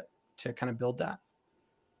to kind of build that.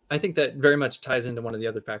 I think that very much ties into one of the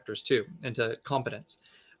other factors too, into competence.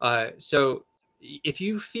 So if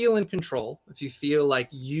you feel in control, if you feel like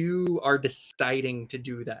you are deciding to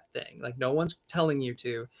do that thing, like no one's telling you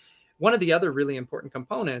to, one of the other really important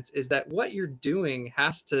components is that what you're doing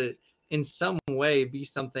has to, in some way, be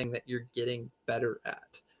something that you're getting better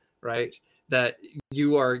at, right? That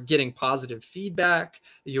you are getting positive feedback,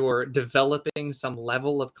 you're developing some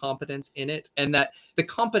level of competence in it, and that the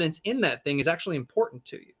competence in that thing is actually important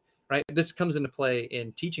to you. Right? This comes into play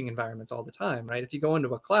in teaching environments all the time, right? If you go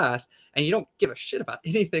into a class and you don't give a shit about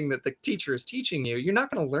anything that the teacher is teaching you, you're not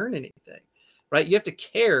going to learn anything, right? You have to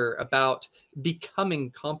care about becoming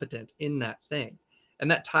competent in that thing. And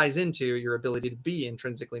that ties into your ability to be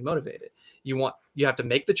intrinsically motivated. You have to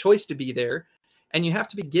make the choice to be there, and you have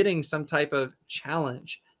to be getting some type of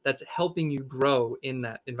challenge that's helping you grow in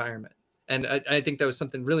that environment. And I think that was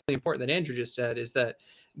something really important that Andrew just said, is that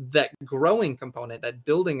growing component, that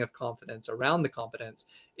building of confidence around the competence,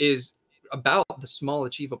 is about the small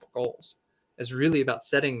achievable goals. It's really about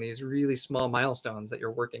setting these really small milestones that you're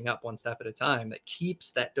working up one step at a time that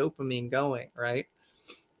keeps that dopamine going, right?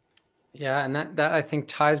 Yeah, and that I think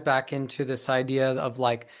ties back into this idea of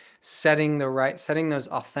like setting those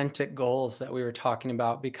authentic goals that we were talking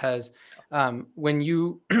about. Because when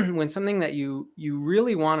when something that you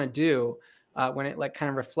really want to do, when it like kind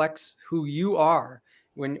of reflects who you are,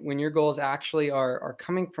 when your goals actually are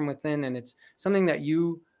coming from within, and it's something that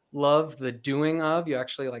you love the doing of, you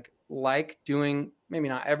actually like doing, maybe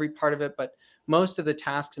not every part of it, but most of the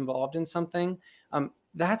tasks involved in something,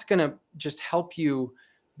 that's going to just help you,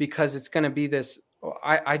 because it's going to be this,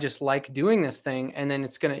 I just like doing this thing. And then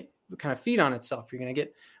it's going to kind of feed on itself. You're going to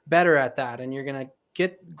get better at that, and you're going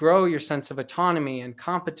to grow your sense of autonomy and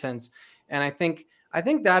competence. And I think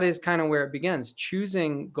that is kind of where it begins,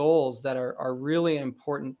 choosing goals that are really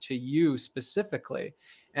important to you specifically.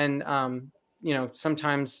 And,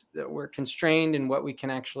 sometimes we're constrained in what we can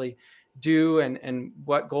actually do and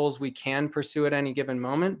what goals we can pursue at any given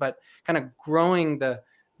moment, but kind of growing the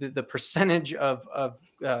percentage of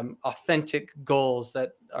authentic goals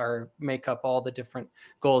that make up all the different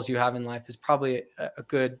goals you have in life is probably a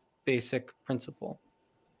good basic principle.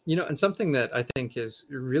 And something that I think has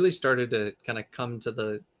really started to kind of come to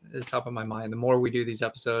the top of my mind, the more we do these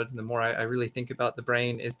episodes and the more I really think about the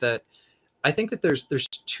brain, is that I think that there's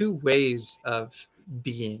two ways of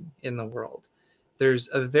being in the world. There's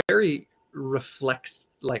a very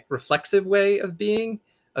reflexive way of being,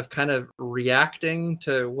 of kind of reacting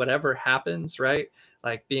to whatever happens, right?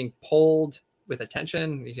 Like being pulled with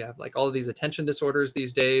attention. You have like all of these attention disorders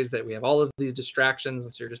these days, that we have all of these distractions,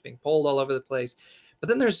 and so you're just being pulled all over the place. But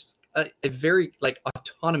then there's a very like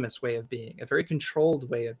autonomous way of being, a very controlled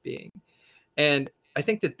way of being. And I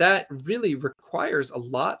think that really requires a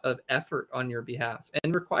lot of effort on your behalf,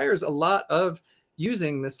 and requires a lot of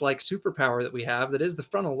using this like superpower that we have, that is the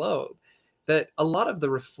frontal lobe. That a lot of the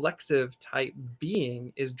reflexive type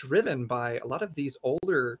being is driven by a lot of these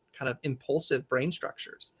older kind of impulsive brain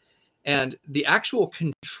structures. And the actual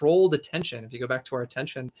controlled attention, if you go back to our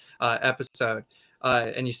attention episode,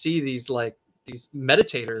 and you see these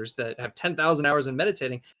meditators that have 10,000 hours in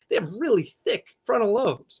meditating, they have really thick frontal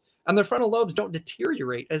lobes. And their frontal lobes don't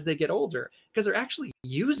deteriorate as they get older because they're actually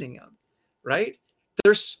using them, right?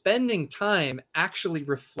 They're spending time actually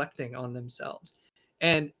reflecting on themselves.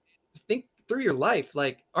 And think through your life,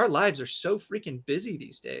 like our lives are so freaking busy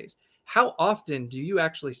these days. How often do you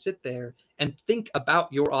actually sit there and think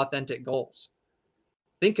about your authentic goals?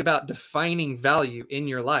 Think about defining value in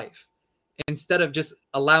your life instead of just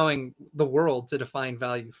allowing the world to define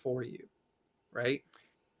value for you, right?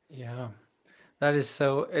 Yeah, it's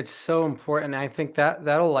so important. I think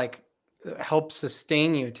that'll like help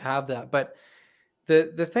sustain you to have that. But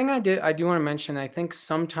the thing I do want to mention, I think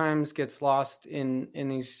sometimes gets lost in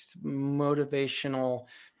these motivational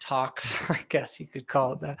talks, I guess you could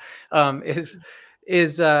call it that,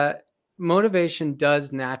 is motivation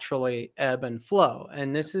does naturally ebb and flow.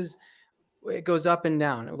 And this is it goes up and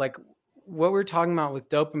down. Like what we're talking about with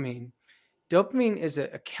dopamine is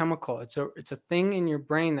a chemical. It's a thing in your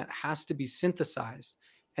brain that has to be synthesized,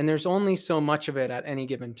 and there's only so much of it at any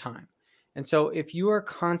given time. And so if you are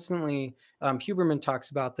constantly, Huberman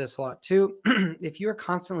talks about this a lot too, if you are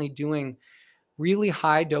constantly doing really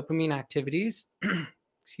high dopamine activities,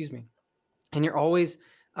 excuse me, and you're always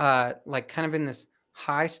like kind of in this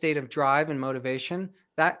high state of drive and motivation,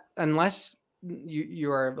 that unless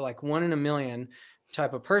you are like 1 in a million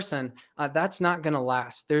type of person, that's not going to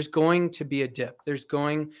last. There's going to be a dip.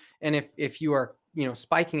 And if you are,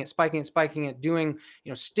 spiking it, doing,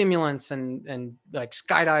 stimulants and like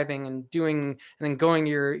skydiving and then going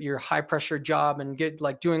to your high pressure job and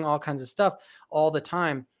doing all kinds of stuff all the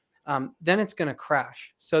time, then it's going to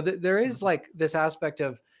crash. So there is like this aspect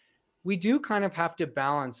of, we do kind of have to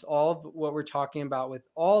balance all of what we're talking about with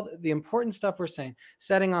all the important stuff we're saying,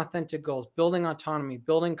 setting authentic goals, building autonomy,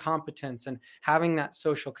 building competence, and having that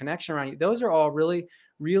social connection around you. Those are all really,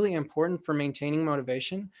 really important for maintaining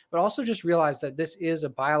motivation, but also just realize that this is a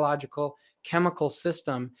biological chemical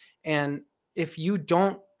system. And if you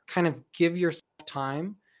don't kind of give yourself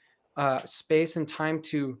time, space and time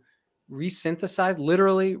to resynthesize,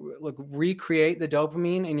 literally like recreate the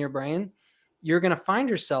dopamine in your brain, you're going to find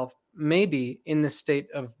yourself maybe in this state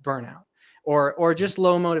of burnout or just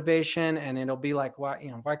low motivation. And it'll be like, why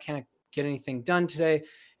can't I get anything done today?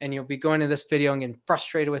 And you'll be going to this video and getting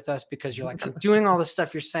frustrated with us because you're like, I'm doing all the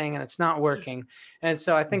stuff you're saying and it's not working. And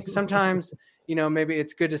so I think sometimes, maybe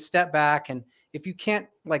it's good to step back. And if you can't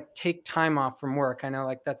like take time off from work, I know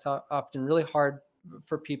like that's often really hard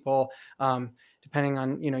for people, depending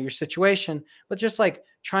on, your situation, but just like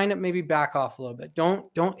trying to maybe back off a little bit.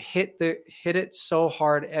 Don't hit it so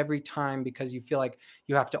hard every time because you feel like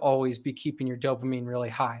you have to always be keeping your dopamine really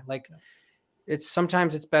high. Like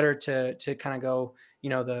sometimes it's better to kind of go,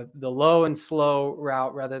 the low and slow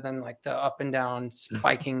route rather than like the up and down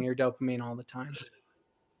spiking your dopamine all the time.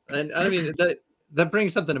 And I mean, that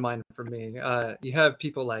brings something to mind for me. You have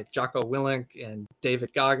people like Jocko Willink and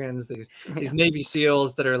David Goggins, these Navy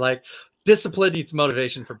SEALs that are like, discipline eats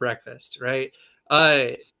motivation for breakfast, right?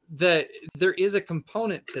 That there is a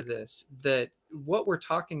component to this, that what we're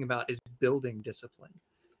talking about is building discipline,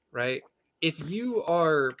 right? If you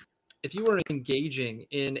are engaging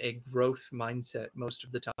in a growth mindset most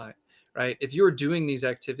of the time, right? If you're doing these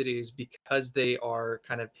activities because they are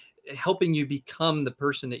kind of helping you become the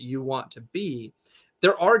person that you want to be,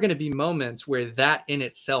 there are going to be moments where that in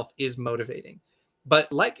itself is motivating.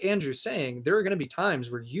 But like Andrew's saying, there are going to be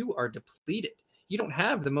times where you are depleted. You don't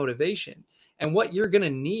have the motivation. And what you're going to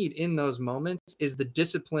need in those moments is the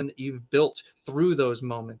discipline that you've built through those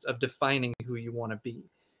moments of defining who you want to be.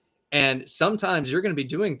 And sometimes you're going to be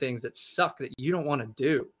doing things that suck that you don't want to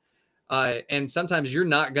do. And sometimes you're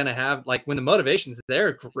not going to have, like, when the motivation's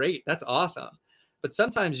there, great, that's awesome. But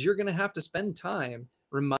sometimes you're going to have to spend time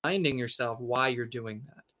reminding yourself why you're doing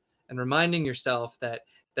that, and reminding yourself that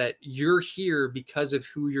you're here because of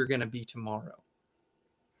who you're going to be tomorrow.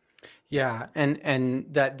 Yeah. And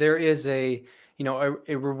that there is a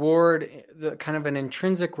reward, the kind of an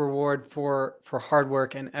intrinsic reward for hard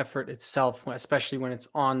work and effort itself, especially when it's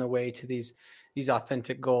on the way to these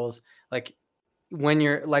authentic goals. Like when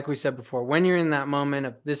you're, like we said before, when you're in that moment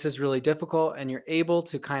of this is really difficult and you're able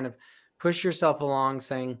to kind of push yourself along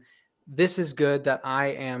saying, this is good that I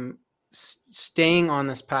am staying on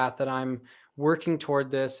this path, that I'm working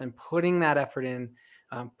toward this and putting that effort in,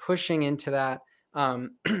 pushing into that,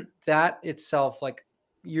 that itself, like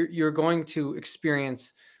you're going to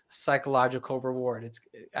experience psychological reward. It's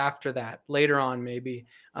after that, later on, maybe.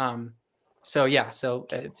 So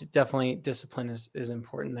it's definitely, discipline is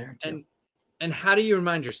important there too. And how do you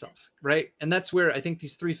remind yourself, right? And that's where I think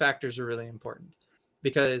these three factors are really important,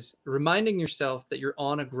 because reminding yourself that you're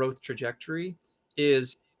on a growth trajectory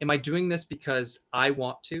is, am I doing this because I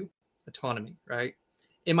want to? Autonomy, right?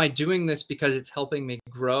 Am I doing this because it's helping me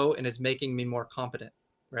grow and is making me more competent,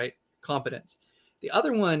 right? Competence. The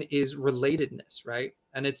other one is relatedness, right?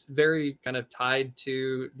 And it's very kind of tied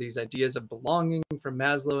to these ideas of belonging from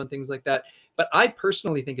Maslow and things like that. But I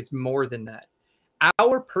personally think it's more than that.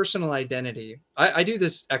 Our personal identity, I do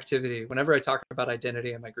this activity whenever I talk about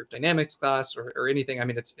identity in my group dynamics class or anything. I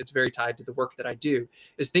mean, it's very tied to the work that I do,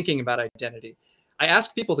 is thinking about identity. I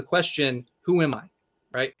ask people the question, who am I?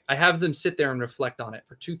 Right? I have them sit there and reflect on it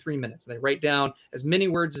for 2-3 minutes. And they write down as many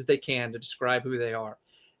words as they can to describe who they are.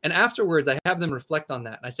 And afterwards, I have them reflect on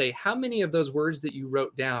that. And I say, how many of those words that you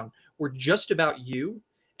wrote down were just about you?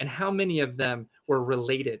 And how many of them were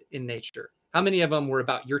related in nature? How many of them were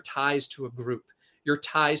about your ties to a group, your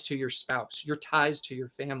ties to your spouse, your ties to your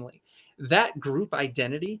family? that group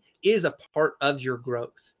identity is a part of your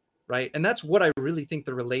growth, right? And that's what I really think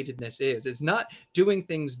the relatedness is. It's not doing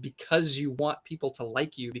things because you want people to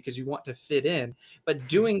like you, because you want to fit in, but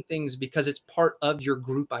doing things because it's part of your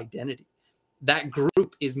group identity. That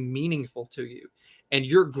group is meaningful to you. And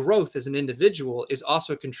your growth as an individual is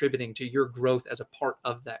also contributing to your growth as a part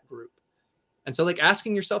of that group. And so, like,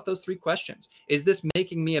 asking yourself those three questions: is this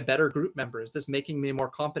making me a better group member? Is this making me a more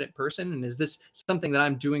competent person? And is this something that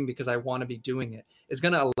I'm doing because I want to be doing it? Is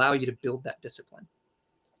going to allow you to build that discipline.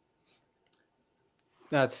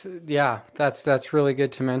 That's really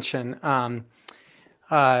good to mention.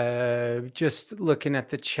 Just looking at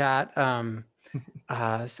the chat, I'm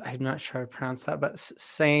not sure how to pronounce that, but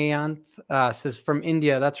Sayanth says from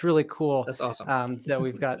India. That's really cool. That's awesome. That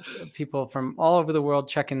we've got people from all over the world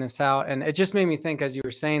checking this out, and it just made me think as you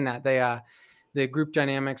were saying that the group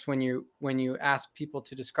dynamics when you ask people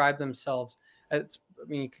to describe themselves. I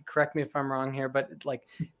mean, you could correct me if I'm wrong here, but like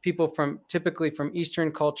people typically from Eastern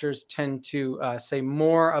cultures tend to say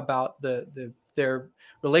more about their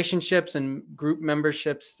relationships and group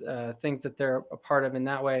memberships, things that they're a part of in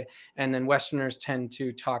that way. And then Westerners tend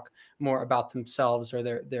to talk more about themselves or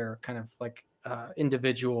their kind of like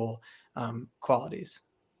individual qualities.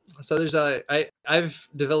 So I've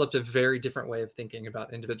developed a very different way of thinking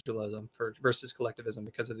about individualism versus collectivism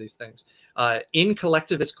because of these things. In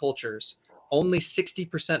collectivist cultures, only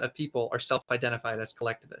 60% of people are self-identified as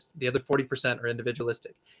collectivist. The other 40% are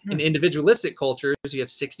individualistic. In individualistic cultures, you have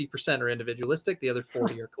 60% are individualistic, the other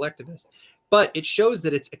 40 are collectivist. But it shows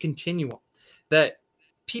that it's a continuum, that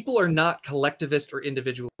people are not collectivist or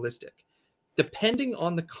individualistic. Depending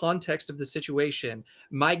on the context of the situation,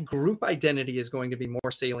 my group identity is going to be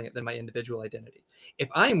more salient than my individual identity. If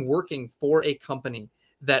I am working for a company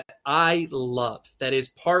that I love, that is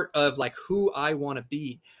part of like who I want to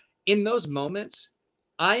be, in those moments,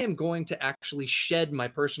 I am going to actually shed my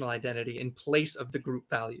personal identity in place of the group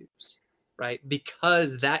values, right?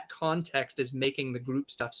 Because that context is making the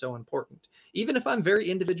group stuff so important, even if I'm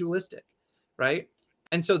very individualistic, right?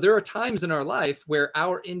 And so there are times in our life where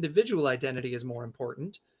our individual identity is more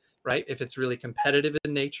important, right? If it's really competitive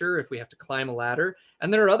in nature, if we have to climb a ladder.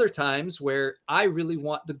 And there are other times where I really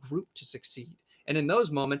want the group to succeed. And in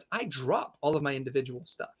those moments, I drop all of my individual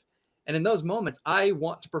stuff. And in those moments, I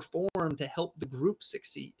want to perform to help the group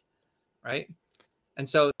succeed, right? And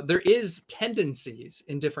so there is tendencies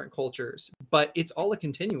in different cultures, but it's all a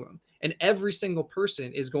continuum. And every single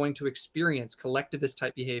person is going to experience collectivist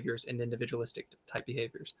type behaviors and individualistic type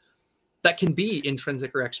behaviors that can be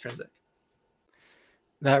intrinsic or extrinsic.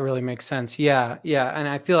 That really makes sense. Yeah. And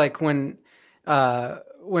I feel like when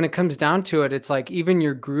it comes down to it, it's like even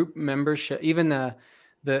your group membership, even the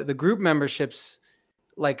group memberships,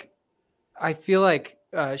 like I feel like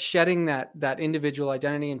shedding that individual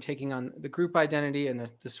identity and taking on the group identity and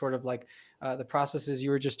the sort of like the processes you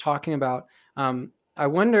were just talking about. I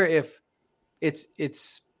wonder if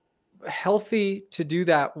it's healthy to do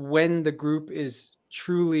that when the group is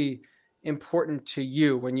truly important to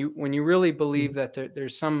you, when you really believe that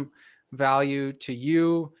there's some value to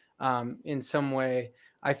you in some way.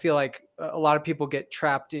 I feel like a lot of people get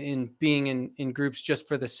trapped in being in groups just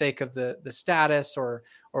for the sake of the status or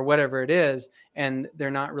whatever it is. And they're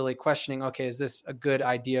not really questioning, okay, is this a good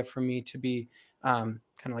idea for me to be kind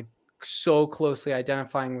of like so closely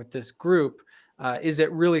identifying with this group? Is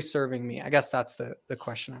it really serving me? I guess that's the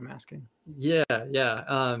question I'm asking. Yeah.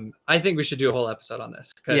 I think we should do a whole episode on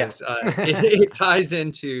this because it ties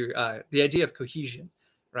into the idea of cohesion,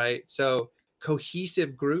 right? So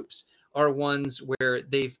cohesive groups are ones where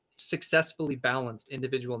they've successfully balanced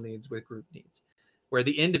individual needs with group needs, where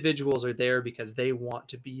the individuals are there because they want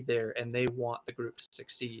to be there and they want the group to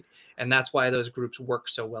succeed. And that's why those groups work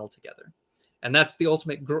so well together. And that's the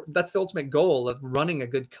ultimate goal of running a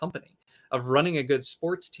good company, of running a good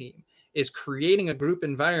sports team, is creating a group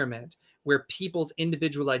environment where people's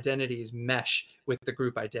individual identities mesh with the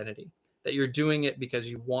group identity, that you're doing it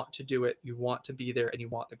because you want to do it, you want to be there, and you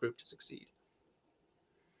want the group to succeed.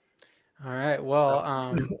 All right.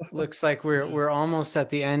 Well, looks like we're almost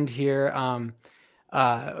at the end here.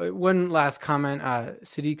 One last comment.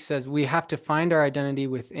 Sadiq says we have to find our identity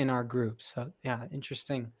within our group. So yeah,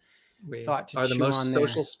 interesting thought to are the chew most on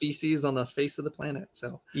social there. species on the face of the planet.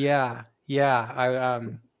 So yeah.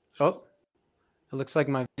 It looks like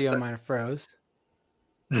my video might have froze.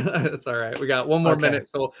 That's all right. We got one more minute,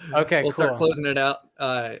 so we'll start closing it out.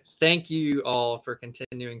 Thank you all for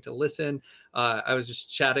continuing to listen. I was just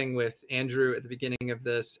chatting with Andrew at the beginning of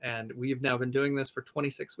this, and we've now been doing this for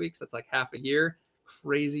 26 weeks. That's like half a year.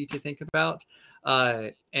 crazy to think about.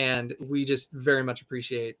 And we just very much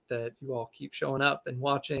appreciate that you all keep showing up and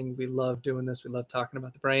watching. We love doing this. We love talking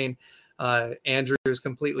about the brain. Andrew is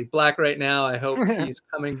completely black right now. I hope he's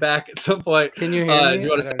coming back at some point. Can you hear me? Do you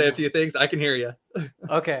want to say a few things? I can hear you.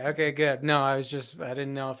 Okay, good. No, I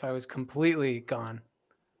didn't know if I was completely gone.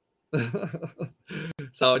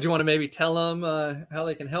 So do you want to maybe tell them how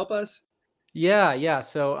they can help us? Yeah.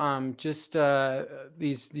 So just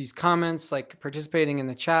these comments, like participating in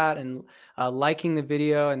the chat and liking the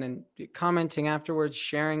video, and then commenting afterwards,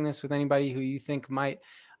 sharing this with anybody who you think might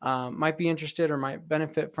be interested or might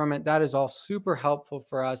benefit from it. That is all super helpful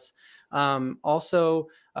for us. Also,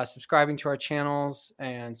 subscribing to our channels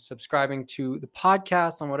and subscribing to the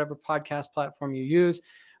podcast on whatever podcast platform you use.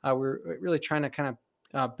 We're really trying to kind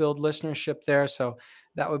of build listenership there, so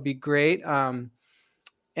that would be great.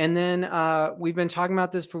 And then we've been talking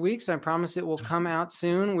about this for weeks. I promise it will come out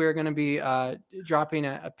soon. We're going to be dropping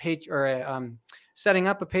a page, or setting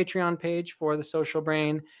up a Patreon page for the Social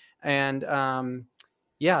Brain. And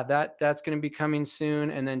that's going to be coming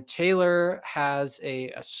soon. And then Taylor has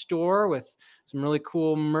a store with some really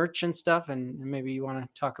cool merch and stuff. And maybe you want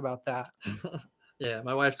to talk about that. Yeah,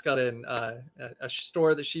 my wife's got a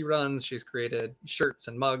store that she runs. She's created shirts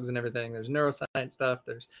and mugs and everything. There's neuroscience stuff,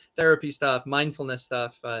 there's therapy stuff, mindfulness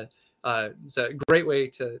stuff. It's a great way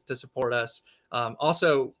to support us.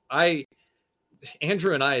 Also,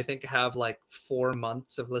 Andrew and I think have like 4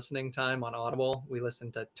 months of listening time on Audible. We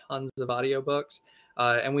listen to tons of audiobooks.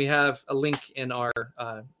 And we have a link in our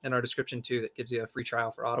description too that gives you a free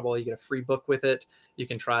trial for Audible. You get a free book with it. You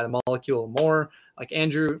can try the molecule more. Like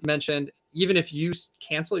Andrew mentioned, even if you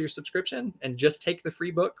cancel your subscription and just take the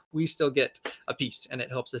free book, we still get a piece, and it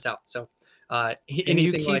helps us out. So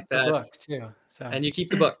anything like that. Book too. So. And you keep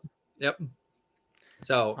the book. Yep.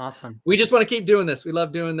 So awesome. We just want to keep doing this. We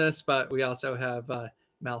love doing this, but we also have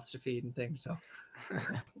mouths to feed and things. So.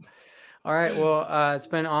 All right. Well, it's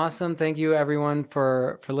been awesome. Thank you, everyone,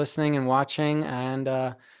 for listening and watching,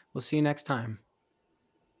 and we'll see you next time.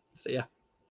 See ya.